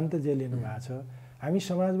 सिद्धान्त जे लिनु भएको छ, हामी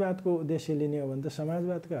समाजवादको उद्देश्य लिने हो भने त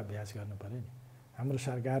समाजवादको अभ्यास गर्नु पर्यो नि। हाम्रो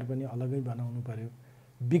सरकार पनि अलगै बनाउनु पर्यो,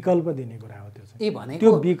 विकल्प दिने कुरा हो त्यो चाहिँ।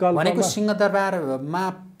 त्यो विकल्प भनेको सिंहदरबारमा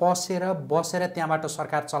पसेर बसेर त्यहाँबाट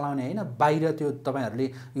सरकार चलाउने हैन, बाहिर त्यो तपाईहरुले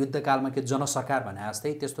युद्धकालमा के जनसरकार भने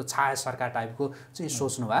जस्तै त्यस्तो छाया सरकार टाइपको चाहिँ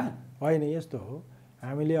सोच्नु भए हैन। यस्तो हो,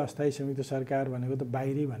 हामीले अस्थायी संयुक्त सरकार भनेको त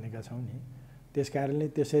बाहिरी भनेका छौं नि। त्यसकारणले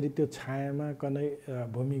त्यसरी त्यो छायामा कुनै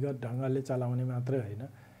भूमिगत ढंगले चलाउने मात्र हैन,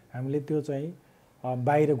 हामीले त्यो चाहिँ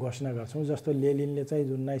बाहिर घोषणा गर्छौं। जस्तो लेनिनले चाहिँ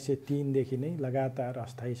 1903 देखि नै लगातार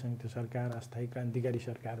अस्थायी संयुक्त सरकार, अस्थायी क्रान्तिकारी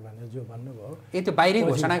सरकार भनेर जो भन्नुभयो, त्यो बाहिरी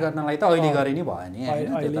घोषणा गर्नलाई त अहिले गरे नि भयो नि।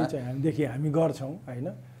 अहिले चाहिँ हामीदेखि हामी गर्छौं हैन।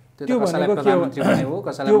 त्यो भनेको प्रधानमन्त्री भने हो,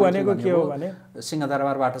 कसैलाई भनेको के हो भने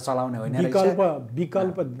सिंहदरबारबाट चलाउने होइन,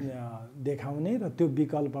 विकल्प देखाउने र त्यो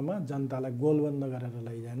विकल्पमा जनतालाई गोलबन्द गरेर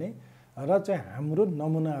लैजाने र चाहिँ हाम्रो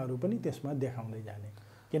नमुनाहरू पनि त्यसमा देखाउँदै जाने।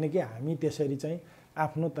 किनकि हामी त्यसरी चाहिँ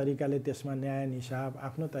आफ्नो तरिकाले त्यसमा न्याय निसाब,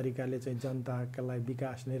 आफ्नो तरिकाले चाहिँ जनतालाई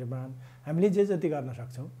विकास निर्माण हामीले जे जति गर्न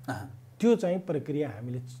सक्छौं त्यो चाहिँ प्रक्रिया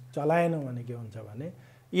हामीले चलाएनौं भने के हुन्छ भने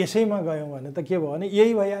यसैमा गयौं भने त के भयो भने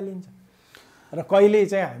यही भइहालिन्छ र कहिले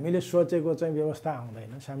चाहिँ हामीले सोचेको चाहिँ व्यवस्था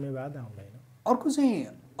आउँदैन, साम्यवाद आउँदैन। अर्को चाहिँ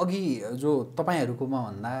अघि जो तपाईहरुकोमा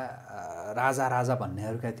भन्दा राजा राजा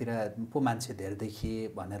भन्नेहरुकातिर पो मान्छे धेर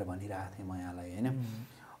देखिए भनेर भनिरहेको थिएँ म यहाँलाई हैन।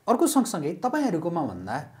 अर्को सँगसँगै तपाईहरुकोमा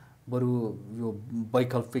भन्दा बरु यो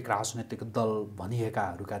वैकल्पिक राजनैतिक दल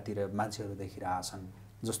भनिएकाहरुकातिर मान्छेहरु देखिरहेछन्।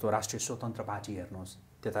 जस्तो राष्ट्रिय स्वतन्त्र पार्टी हेर्नुहोस्,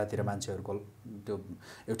 त्यतातिर मान्छेहरुको त्यो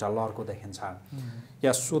एउटा लहरको देखिन्छ।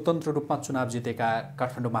 या स्वतन्त्र रूपमा चुनाव जितेका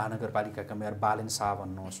काठमाडौँ महानगरपालिकाका मेयर बालेन शाह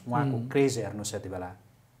भन्नुहोस्, उहाँको क्रेज हेर्नुहोस् यति बेला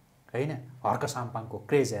हैन, हर्क साम्पाङको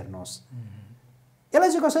क्रेज हेर्नुहोस्। यसलाई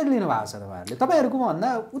चाहिँ कसरी लिनु भएको छ तपाईहरुले? तपाईहरुकोमा भन्दा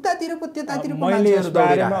उतातिरको त्यतातिरको मान्छेहरु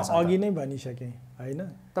दौडिरहेका छन्। अघि नै भनिसके हैन,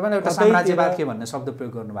 तपाईले एउटा साम्राज्यवाद के भन्ने शब्द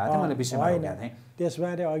प्रयोग गर्नु भएको थियो, मैले विषयमा बोलेको थिएँ।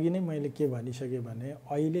 त्यसबारे अघि नै मैले के भनिसके भने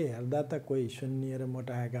अहिले हेर्दा त कोही सुन्निएर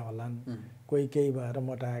मोटाएका होलान्, कोही केही भएर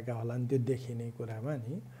मोटाएका होलान्, त्यो देखिने कुरामा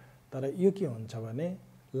नि। तर यो के हुन्छ भने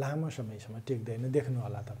लामो समयसम्म टिक्दैन, देख्नु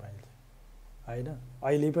होला तपाईले हैन।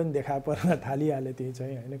 अहिले पनि देखा पर्न थालिहाले त्यो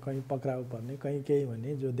चाहिँ हैन, कहीं पक्राउ पर्ने, कहीं केही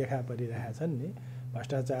भन्ने जो देखा परिरहेका छन् नि,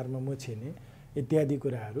 भ्रष्टाचारमा मुछिने इत्यादि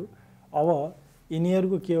कुराहरू। अब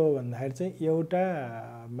यिनीहरूको के हो भन्दाखेरि चाहिँ एउटा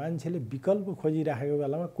मान्छेले विकल्प खोजिराखेको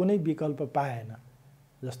बेलामा कुनै विकल्प पाएन,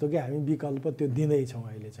 जस्तो कि हामी विकल्प त्यो दिँदैछौँ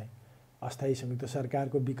अहिले चाहिँ अस्थायी संयुक्त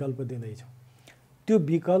सरकारको विकल्प दिँदैछौँ। त्यो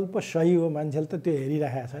विकल्प सही हो, मान्छेले त त्यो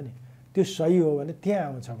हेरिरहेको छ नि, त्यो सही हो भने त्यहाँ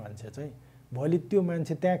आउँछ मान्छे चाहिँ, भोलि त्यो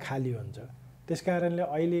मान्छे त्यहाँ खाली हुन्छ। त्यसकारणले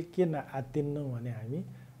अहिले के आत्तिन्नौँ भने हामी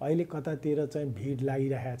अहिले कतातिर चाहिँ भिड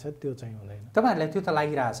लागिरहेको छ त्यो चाहिँ हुँदैन। तपाईहरुलाई त्यो त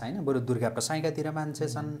लागिरहेछ हैन? बरु दुर्गा प्रसाईकातिर मान्छे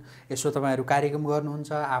छन्, यसो तपाईहरु कार्यक्रम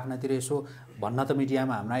गर्नुहुन्छ, आफ्नातिर यसो भन्न त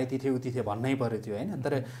मिडियामा हाम्रा यति थियो उति थियो भन्नै पर्यो थियो हैन,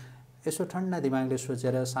 तर यसो ठन्डा दिमागले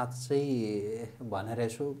सोचेर साँच्चै भनेर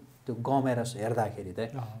यसो त्यो गमेर हेर्दाखेरि त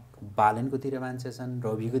बालेनकोतिर मान्छे छन्,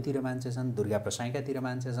 रविकोतिर मान्छे छन्, दुर्गा प्रसाईकातिर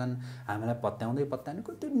मान्छे छन्, हामीलाई पत्याउँदै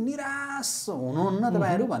त्यो निराश हुनुहुन्न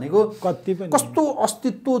तपाईहरु भनेको कति पनि कस्तो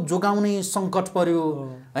अस्तित्व जोगाउने संकट पर्यो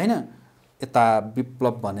हैन। यता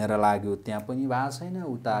विप्लव भनेर लाग्यो त्यहाँ पनि भएको छैन,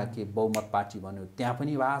 उता के बहुमत पार्टी भन्यो त्यहाँ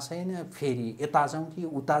पनि भएको छैन, फेरि यता जाउँ कि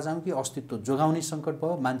उता जाउँ कि अस्तित्व जोगाउने संकट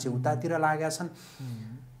भयो, मान्छे उतातिर लागेका छन्।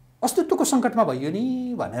 अस्तित्वको संकटमा भयो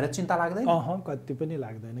नि भनेर चिन्ता लाग्दैन? कति पनि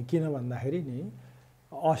लाग्दैन। किन भन्दाखेरि नि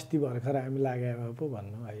अस्ति भर्खर हामी लागेको पो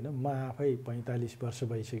भन्नु हैन, म आफै 45 वर्ष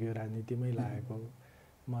भइसक्यो राजनीतिमै लागेको,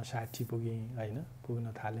 म 60 पुगेँ हैन,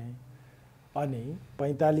 पुग्न थालेँ। अनि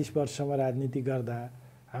 45 वर्षमा राजनीति गर्दा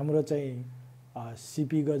हाम्रो चाहिँ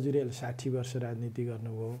सिपी गजुरेल 60 वर्ष राजनीति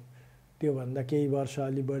गर्नुभयो, त्योभन्दा केही वर्ष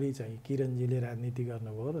अलि बढी चाहिँ किरणजीले राजनीति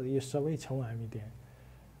गर्नुभयो र यो सबै छौँ हामी त्यहाँ।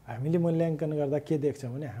 हामीले मूल्याङ्कन गर्दा के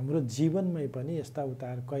देख्छौँ भने हाम्रो जीवनमै पनि यस्ता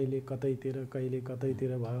उतार कहिले कतैतिर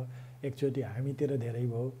भयो, एकचोटि हामीतिर धेरै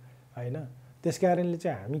भयो होइन। त्यस कारणले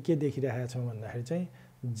चाहिँ हामी के देखिरहेका छौँ भन्दाखेरि चाहिँ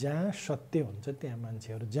जहाँ सत्य हुन्छ त्यहाँ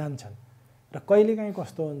मान्छेहरू जान्छन् र कहिलेकाहीँ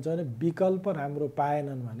कस्तो हुन्छ भने विकल्प राम्रो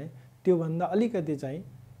पाएनन् भने त्योभन्दा अलिकति चाहिँ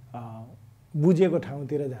बुझेको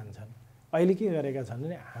ठाउँतिर जान्छन्। अहिले के गरेका छन्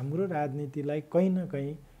भने हाम्रो राजनीतिलाई कहीँ न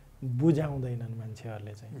कहीँ बुझाउँदैनन्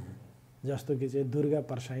मान्छेहरूले चाहिँ। जस्तो कि चाहिँ दुर्गा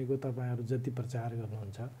प्रसाईको तपाईँहरू जति प्रचार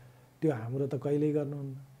गर्नुहुन्छ त्यो हाम्रो त कहिल्यै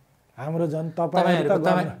गर्नुहुन्न। हाम्रो झन्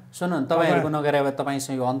तपाईँहरूको नगरे भए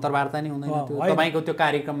तपाईँसँग यो अन्तर्वार्ता नै हुँदैन थियो। तपाईँको त्यो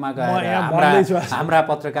कार्यक्रममा गएर हाम्रा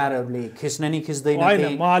पत्रकारहरूले खिच्न नि खिच्दैन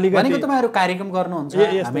भनेको तपाईँहरू कार्यक्रम गर्नुहुन्छ,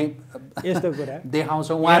 हामी यस्तो कुरा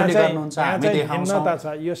देखाउँछौँ, उहाँहरूले गर्नुहुन्छ, हामी देखाउँछौँ। भिन्नता छ,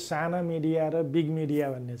 यो साना मिडिया र बिग मिडिया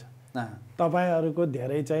भन्ने छ। तपाईँहरूको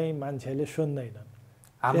धेरै चाहिँ मान्छेले सुन्दैनन्।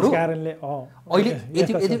 हाम्रो कारणले अहिले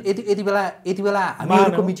यति बेला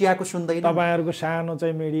हामीहरूको मिडियाको सुन्दैन। तपाईँहरूको सानो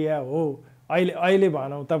चाहिँ मिडिया हो। अहिले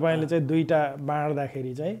भनौँ तपाईँले चाहिँ दुईटा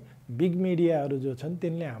बाँड्दाखेरि चाहिँ बिग मिडियाहरू जो छन्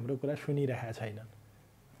तिनले हाम्रो कुरा सुनिरहेका छैनन्।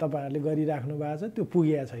 तपाईँहरूले गरिराख्नु भएको छ त्यो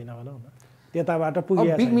पुगेको छैन भनौँ न, त्यताबाट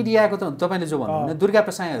पुगेको बिग मिडियाको त तपाईँले जो भन्नु दुर्गा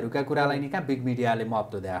प्रसाईहरूका कुरालाई नि कहाँ बिग मिडियाले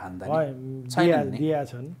महत्त्व दिएका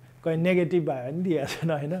छन्। कहीँ नेगेटिभ भयो भने दिएका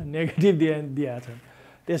छन् होइन, नेगेटिभ दिएका छन्।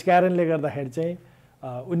 त्यस कारणले गर्दाखेरि चाहिँ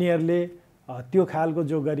उनीहरूले त्यो खालको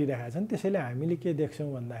जो गरिरहेका छन्। त्यसैले हामीले के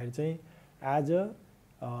देख्छौँ भन्दाखेरि चाहिँ आज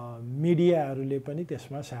मिडियाहरूले पनि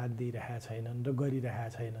त्यसमा साथ दिइरहेका छैनन् र गरिरहेका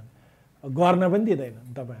छैनन्, गर्न पनि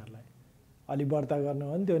दिँदैनन्। तपाईँहरूलाई अलि वार्ता गर्नु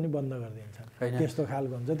हो भने त्यो पनि बन्द गरिदिन्छन्, त्यस्तो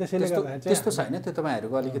खालको हुन्छ। त्यसैले गर्दाखेरि त्यस्तो छैन, त्यो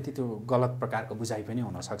तपाईँहरूको अलिकति त्यो गलत प्रकारको बुझाइ पनि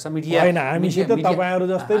हुनसक्छ। मिडिया होइन, हामीसित तपाईँहरू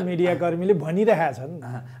जस्तै मिडियाकर्मीले भनिरहेका छन्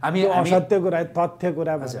हामी असत्य कुरा तथ्य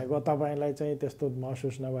कुरा भनेको तपाईँलाई चाहिँ त्यस्तो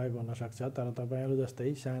महसुस नभएको हुनसक्छ। तर तपाईँहरू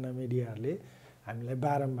जस्तै साना मिडियाहरूले हामीलाई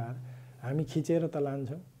बारम्बार हामी खिचेर त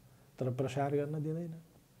लान्छौँ तर प्रसार गर्न दिँदैन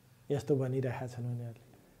यस्तो भनिरहेका छन् उनीहरूले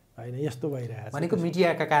होइन। यस्तो भइरहेको छ भनेको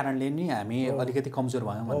मिडियाका कारणले नि हामी अलिकति कमजोर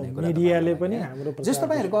भयौँ भन्ने कुरा। मिडियाले पनि हाम्रो जस्तो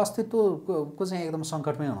तपाईँहरूको अस्तित्वको चाहिँ एकदम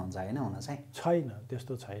सङ्कटमै हुनुहुन्छ होइन? हुन चाहिँ छैन,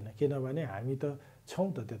 त्यस्तो छैन। किनभने हामी त छौँ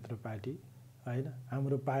त त्यत्रो पार्टी होइन।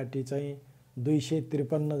 हाम्रो पार्टी चाहिँ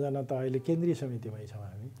 253 जना त अहिले केन्द्रीय समितिमै छौँ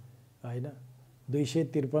हामी होइन।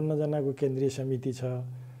 253 जनाको केन्द्रीय समिति छ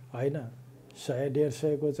होइन।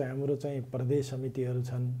 100-150 को चाहिँ हाम्रो चाहिँ प्रदेश समितिहरू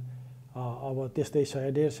छन्। अब त्यस्तै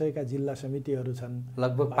 100-150 का जिल्ला समितिहरू छन्।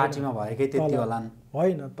 लगभग पार्टीमा भएकै त्यति होलान्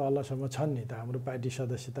होइन, तलसम्म छन् नि त। हाम्रो पार्टी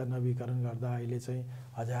सदस्यता नवीकरण गर्दा अहिले चाहिँ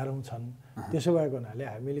हजारौँ छन्। त्यसो भएको हुनाले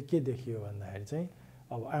हामीले के देखियो भन्दाखेरि चाहिँ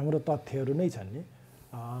अब हाम्रो तथ्यहरू नै छन् नि।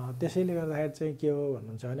 त्यसैले गर्दाखेरि चाहिँ के हो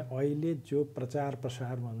भन्नुहुन्छ भने अहिले जो प्रचार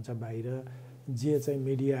प्रसार हुन्छ बाहिर जे चाहिँ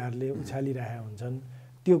मिडियाहरूले उछालिरहेका हुन्छन्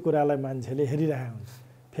त्यो कुरालाई मान्छेले हेरिरहेका हुन्छ।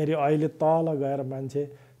 फेरि अहिले तल गएर मान्छे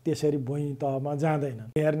त्यसरी भुइँ तहमा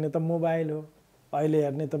जाँदैनन्। हेर्ने त मोबाइल हो, अहिले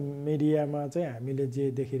हेर्ने त मिडियामा चाहिँ हामीले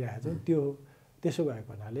जे देखिरहेका छौँ त्यो हो। त्यसो भएको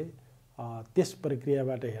हुनाले त्यस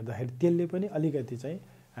प्रक्रियाबाट हेर्दाखेरि त्यसले पनि अलिकति चाहिँ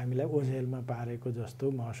हामीलाई ओझेलमा पारेको जस्तो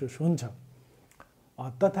महसुस हुन्छ।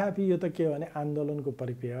 तथापि यो त के हो भने आन्दोलनको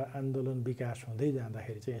प्रक्रिया, आन्दोलन विकास हुँदै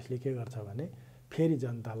जाँदाखेरि चाहिँ यसले के गर्छ भने फेरि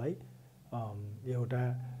जनतालाई एउटा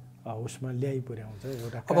उसमा ल्याइ पुर्याउँछ,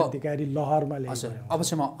 एउटा क्रान्तिकारी लहरमा ल्याइ पुर्याउँछ। अब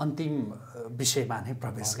चाहिँ म अन्तिम विषयमा नै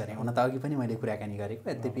प्रवेश गरेँ। हुन त अघि पनि मैले कुराकानी गरेको,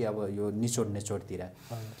 यद्यपि अब यो निचोड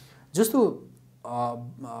जस्तो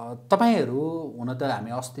तपाईँहरू हुन त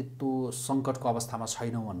हामी अस्तित्व सङ्कटको अवस्थामा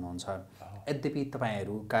छैनौँ भन्नुहुन्छ। यद्यपि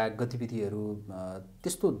तपाईँहरूका गतिविधिहरू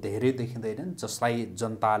त्यस्तो धेरै देखिँदैनन् जसलाई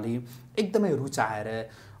जनताले एकदमै रुचाएर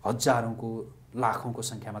हजारौँको लाखौँको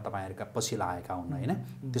सङ्ख्यामा तपाईँहरूका पछि लागेका हुन् होइन।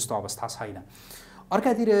 त्यस्तो अवस्था छैन।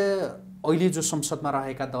 अर्कातिर अहिले जो संसदमा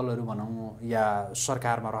रहेका दलहरू भनौँ या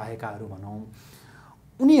सरकारमा रहेकाहरू भनौँ,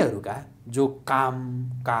 उनीहरूका जो काम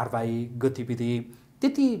कारबाही गतिविधि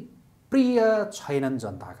त्यति प्रिय छैनन्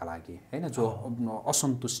जनताका लागि होइन। जो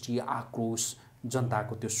असन्तुष्टि आक्रोश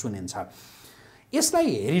जनताको त्यो सुनिन्छ। यसलाई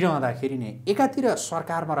हेरिरहँदाखेरि नै एकातिर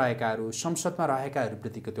सरकारमा रहेकाहरू संसदमा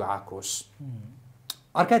रहेकाहरूप्रतिको त्यो आक्रोश,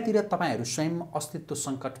 अर्कातिर तपाईँहरू स्वयं अस्तित्व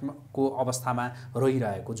सङ्कटको अवस्थामा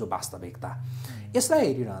रहिरहेको जो वास्तविकता, यसलाई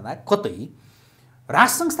हेरिरहँदा कतै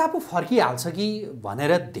राष्ट्र संस्था पो फर्किहाल्छ कि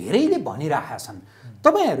भनेर धेरैले भनिरहेका छन्।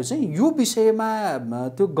 तपाईँहरू चाहिँ यो विषयमा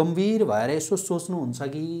त्यो गम्भीर भएर यसो सोच्नुहुन्छ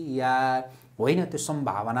कि या होइन त्यो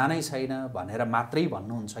सम्भावना नै छैन भनेर मात्रै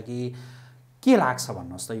भन्नुहुन्छ कि के लाग्छ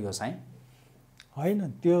भन्नुहोस् त? यो चाहिँ होइन,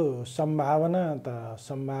 त्यो सम्भावना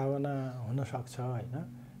हुनसक्छ होइन।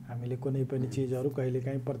 हामीले कुनै पनि चिजहरू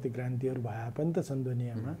कहिलेकाहीँ प्रतिक्रान्तिहरू भए पनि त छन्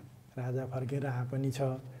दुनियाँमा, राजा फर्केर आए पनि छ।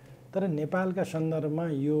 तर नेपालका सन्दर्भमा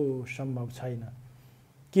यो सम्भव छैन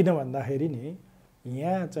किन भन्दाखेरि नि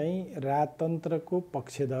यहाँ चाहिँ राजतन्त्रको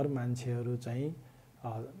पक्षधर मान्छेहरू चाहिँ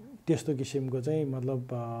त्यस्तो किसिमको चाहिँ मतलब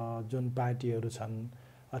जुन पार्टीहरू छन्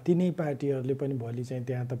तिनै पार्टीहरूले पनि भोलि चाहिँ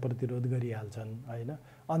त्यहाँ त प्रतिरोध गरिहाल्छन् होइन।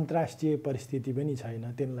 अन्तर्राष्ट्रिय परिस्थिति पनि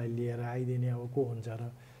छैन त्यसलाई लिएर आइदिने अब को हुन्छ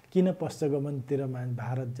र किन पश्चगमनतिर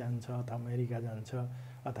भारत जान्छ अथवा अमेरिका जान्छ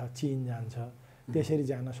अथवा चीन जान्छ त्यसरी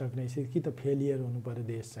जान सक्ने स्थिति कि त फेलियर हुनु पर्यो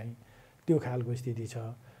देश चाहिँ त्यो खालको स्थिति छ।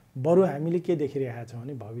 बरु हामीले के देखिरहेका छौँ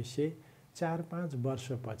भने भविष्य 4-5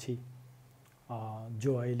 वर्षपछि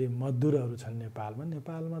जो अहिले मजदुरहरू छन्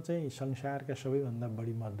नेपालमा चाहिँ संसारका सबैभन्दा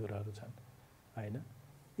बढी मजदुरहरू छन् होइन।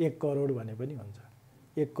 1 करोड भने पनि हुन्छ।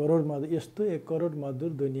 1 करोड मजदुर यस्तो 1 करोड मजदुर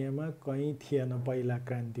दुनियाँमा कहीँ थिएन पहिला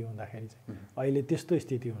क्रान्ति हुँदाखेरि चाहिँ। अहिले त्यस्तो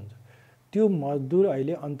स्थिति हुन्छ। त्यो मजदुर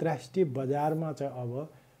अहिले अन्तर्राष्ट्रिय बजारमा चाहिँ अब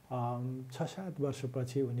 6-7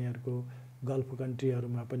 वर्षपछि उनीहरूको गल्फ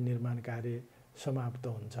कन्ट्रीहरूमा पनि निर्माण कार्य समाप्त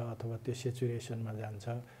हुन्छ अथवा त्यो सेचुरेसनमा जान्छ।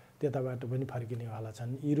 त्यताबाट पनि फर्किनेवाला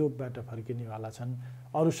छन्, युरोपबाट फर्किनेवाला छन्,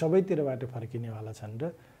 अरू सबैतिरबाट फर्किनेवाला छन्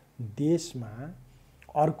र देशमा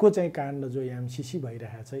अर्को चाहिँ काण्ड जो एमसिसी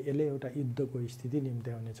भइरहेको छ यसले एउटा युद्धको स्थिति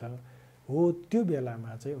निम्त्याउने छ हो। त्यो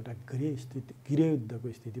बेलामा चाहिँ एउटा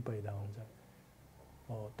गृहयुद्धको स्थिति पैदा हुन्छ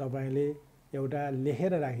हो। तपाईँले एउटा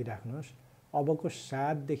लेखेर राखिराख्नुहोस् अबको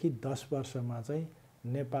 7देखि 10 वर्षमा चाहिँ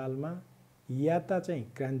नेपालमा या त चाहिँ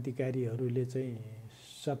क्रान्तिकारीहरूले चाहिँ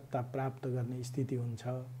सत्ता प्राप्त गर्ने स्थिति हुन्छ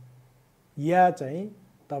या चाहिँ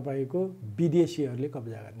तपाईँको विदेशीहरूले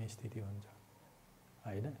कब्जा गर्ने स्थिति हुन्छ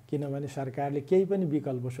होइन। किनभने सरकारले केही पनि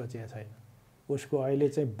विकल्प सोचेको छैन। उसको अहिले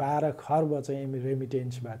चाहिँ 12 खर्ब चाहिँ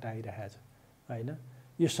रेमिटेन्सबाट आइरहेको छ होइन।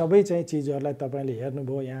 यो सबै चाहिँ चिजहरूलाई तपाईँले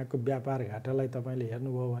हेर्नुभयो, यहाँको व्यापार घाटालाई तपाईँले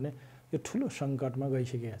हेर्नुभयो भने यो ठुलो सङ्कटमा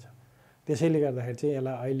गइसकेको छ। त्यसैले गर्दाखेरि चाहिँ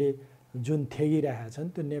यसलाई अहिले जुन थेगिरहेका छन्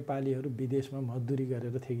त्यो नेपालीहरू विदेशमा मजदुरी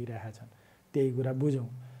गरेर थेगिरहेका छन्, त्यही कुरा बुझौँ।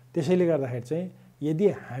 त्यसैले गर्दाखेरि चाहिँ यदि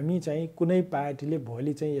हामी चाहिँ कुनै पार्टीले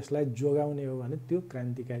भोलि चाहिँ यसलाई जोगाउने हो भने त्यो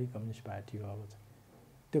क्रान्तिकारी कम्युनिस्ट पार्टी हो। अब चाहिँ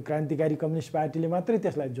त्यो क्रान्तिकारी कम्युनिस्ट पार्टीले मात्रै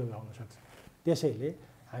त्यसलाई जोगाउन सक्छ। त्यसैले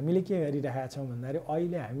हामीले के गरिरहेका छौँ भन्दाखेरि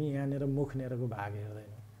अहिले हामी यहाँनिर मुखनेरको भाग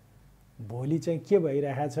हेर्दैनौँ। भोलि चाहिँ के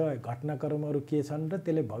भइरहेको छ, घटनाक्रमहरू के छन् र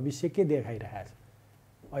त्यसले भविष्य के देखाइरहेको छ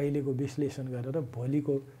अहिलेको विश्लेषण गरेर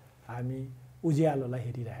भोलिको हामी उज्यालोलाई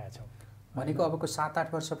हेरिरहेका छौँ। भनेको अबको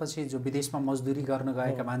 7-8 वर्षपछि जो विदेशमा मजदुरी गर्न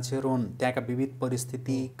गएका मान्छेहरू हुन् त्यहाँका विविध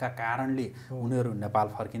परिस्थितिका कारणले उनीहरू नेपाल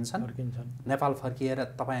फर्किन्छन्। नेपाल फर्किएर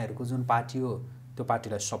तपाईँहरूको जुन पार्टी हो त्यो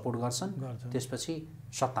पार्टीलाई सपोर्ट गर्छन्। त्यसपछि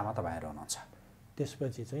सत्तामा तपाईँहरू हुनुहुन्छ।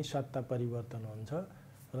 त्यसपछि चाहिँ सत्ता परिवर्तन हुन्छ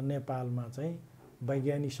र नेपालमा चाहिँ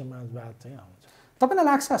वैज्ञानिक समाजवाद चाहिँ आउँछ। तपाईँलाई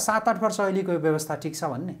लाग्छ 7-8 वर्ष अहिलेको व्यवस्था ठिक छ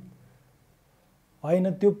भन्ने? होइन,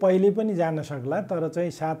 त्यो पहिले पनि जान सक्ला तर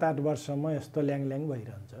चाहिँ 7-8 वर्षमा यस्तो ल्याङ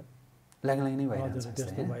भइरहन्छ। ल्याङ नै भइरहन्छ।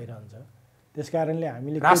 त्यस्तो भइरहन्छ। त्यसकारणले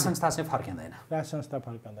हामीले राज संस्था चाहिँ फर्किँदैन। राज संस्था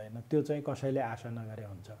फर्किँदैन। त्यो चाहिँ कसैले आशा नगरे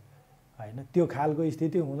हुन्छ होइन। त्यो खालको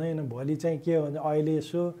स्थिति हुँदैन। भोलि चाहिँ के हुन्छ, अहिले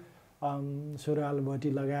यसो सुरुवाल भोटी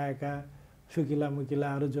लगाएका सुकिला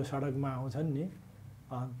मुकिलाहरू जो सडकमा आउँछन् नि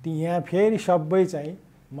त्यहाँ फेरि सबै चाहिँ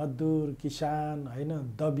मजदुर किसान होइन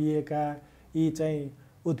दबिएका यी चाहिँ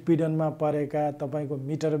उत्पीडनमा परेका तपाईँको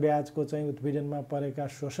मिटर ब्याजको चाहिँ उत्पीडनमा परेका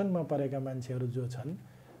शोषणमा परेका मान्छेहरू जो छन्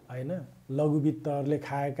होइन लघुवित्तहरूले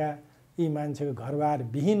खाएका यी मान्छेको घरबार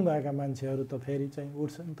विहीन भएका मान्छेहरू त फेरि चाहिँ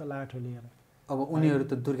उठ्छन् त लाठो लिएर। अब उनीहरू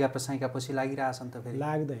त दुर्गा प्रसाईका पछि लागिरहेछन् त फेरि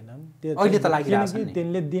लाग्दैनन्। अहिले त लागिरहेछन् नि।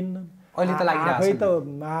 तिनले दिन्नन्। अहिले त लागिरहेछन्। आफै त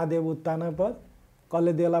महादेव उत्तान पद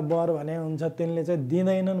कसले देला बर भने हुन्छ तिनले चाहिँ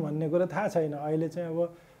दिँदैनन् भन्ने कुरा थाहा छैन। अहिले चाहिँ अब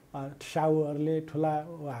साहुहरूले ठुला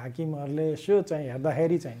हाकिमहरूले यसो चाहिँ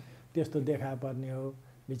हेर्दाखेरि चाहिँ त्यस्तो देखा पर्ने हो।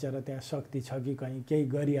 बिचरा त्यहाँ शक्ति छ कि कहीँ केही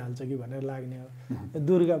गरिहाल्छ कि भनेर लाग्ने हो।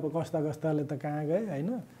 दुर्गा कस्ताले त कहाँ गए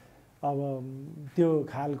होइन। अब त्यो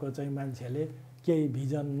खालको चाहिँ मान्छेले केही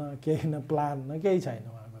भिजन न केही न प्लान न केही छैन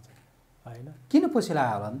उहाँको चाहिँ होइन। किन पछि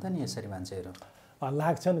लाग्यो होला नि त नि यसरी मान्छेहरू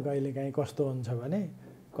लाग्छन्। कहिलेकाहीँ कस्तो हुन्छ भने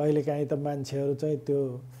कहिलेकाहीँ त मान्छेहरू चाहिँ त्यो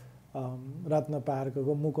रत्न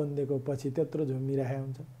पार्कको मुकुन्देको पछि त्यत्रो झुमिरहेको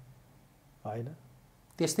हुन्छ होइन।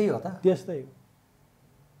 त्यस्तै हो त। त्यस्तै हो।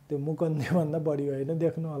 त्यो मुकुन्देभन्दा बढी होइन।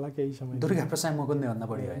 देख्नु होला केही समय दुर्गा प्रसाद मुकुन्देभन्दा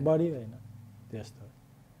बढी होइन। त्यस्तो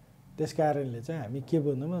त्यस कारणले चाहिँ हामी के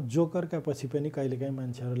भन्दैनौँ जोकरका पछि पनि कहिलेकाहीँ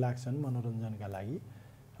मान्छेहरू लाग्छन् मनोरञ्जनका लागि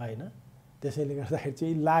होइन। त्यसैले गर्दाखेरि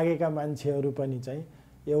चाहिँ लागेका मान्छेहरू पनि चाहिँ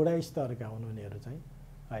एउटा स्तरका हुन् उनीहरू चाहिँ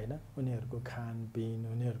होइन। उनीहरूको खानपिन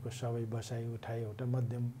उनीहरूको सबै बसाइ उठाइ एउटा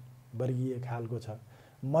मध्यम वर्गीय खालको छ।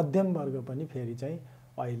 मध्यम वर्ग पनि फेरि चाहिँ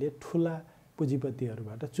अहिले ठुला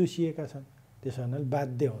पुँजीपतिहरूबाट चुसिएका छन्। त्यसो हुनाले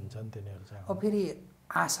बाध्य हुन्छन् तिनीहरू चाहिँ। अब फेरि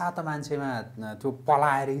आशा त मान्छेमा त्यो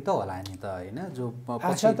पलाएरै त होला नि त होइन। जो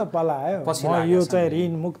आशा त पलायो। यो चाहिँ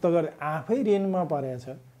ऋण मुक्त गरे आफै ऋणमा परेछ।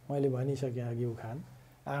 मैले भनिसकेँ अघि उखान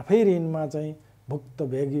आफै ऋणमा चाहिँ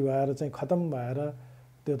भुक्तभोगी भएर चाहिँ खतम भएर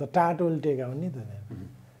त्यो त टाट उल्टेका हुन् नि त।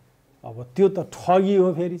 अब त्यो त ठगी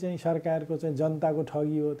हो, फेरि चाहिँ सरकारको चाहिँ जनताको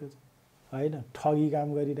ठगी हो त्यो चाहिँ, होइन? ठगी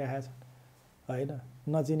काम गरिरहेका छन्, होइन?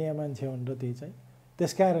 नचिनिया मान्छे हुन् र त्यही चाहिँ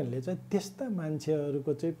त्यस कारणले चाहिँ त्यस्ता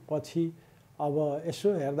मान्छेहरूको चाहिँ पछि अब यसो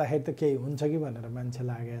हेर्दाखेरि त केही हुन्छ कि भनेर मान्छे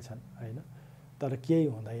लागेका छन्, होइन? तर केही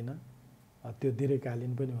हुँदैन, त्यो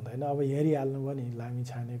दीर्घकालीन पनि हुँदैन। अब हेरिहाल्नु भयो नि लामी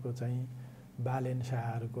छानेको चाहिँ बालेन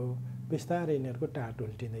शाहहरूको बिस्तारै यिनीहरूको टाट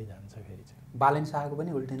उल्टिँदै जान्छ। फेरि चाहिँ बालेन शाहको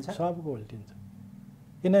पनि उल्टिन्छ, सबको उल्टिन्छ।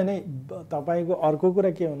 किनभने तपाईँको अर्को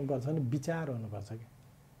कुरा के हुनुपर्छ भने विचार हुनुपर्छ कि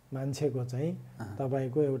मान्छेको चाहिँ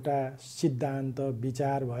तपाईँको एउटा सिद्धान्त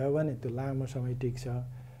विचार भयो भने त्यो लामो समय टिक्छ।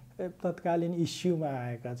 तत्कालीन इस्युमा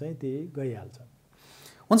आएका चाहिँ ती गइहाल्छन्।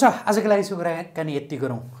 हुन्छ, आजको लागि कुराकानी यति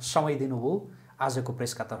गरौँ, समय दिनुभयो। आजको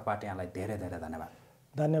प्रेसका तर्फबाट यहाँलाई धेरै धेरै धन्यवाद।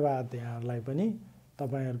 धन्यवाद यहाँहरूलाई पनि,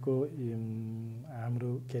 तपाईँहरूको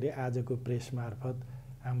हाम्रो के अरे आजको प्रेस मार्फत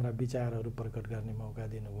हाम्रा विचारहरू प्रकट गर्ने मौका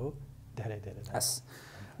दिनुभयो। धेरै धेरै हस्।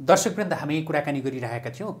 दर्शकवृन्द, हामी कुराकानी गरिरहेका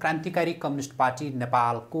थियौँ क्रान्तिकारी कम्युनिस्ट पार्टी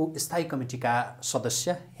नेपालको स्थायी कमिटीका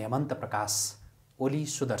सदस्य हेमन्त प्रकाश ओली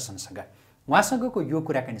सुदर्शनसँग। उहाँसँगको यो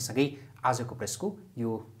कुराकानीसँगै आजको प्रेसको यो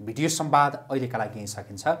भिडियो संवाद अहिलेका लागि यहीँ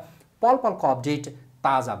सकिन्छ। पल पलको अपडेट,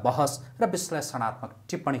 ताजा बहस र विश्लेषणात्मक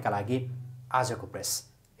टिप्पणीका लागि आजको प्रेस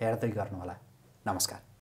हेर्दै गर्नुहोला। नमस्कार।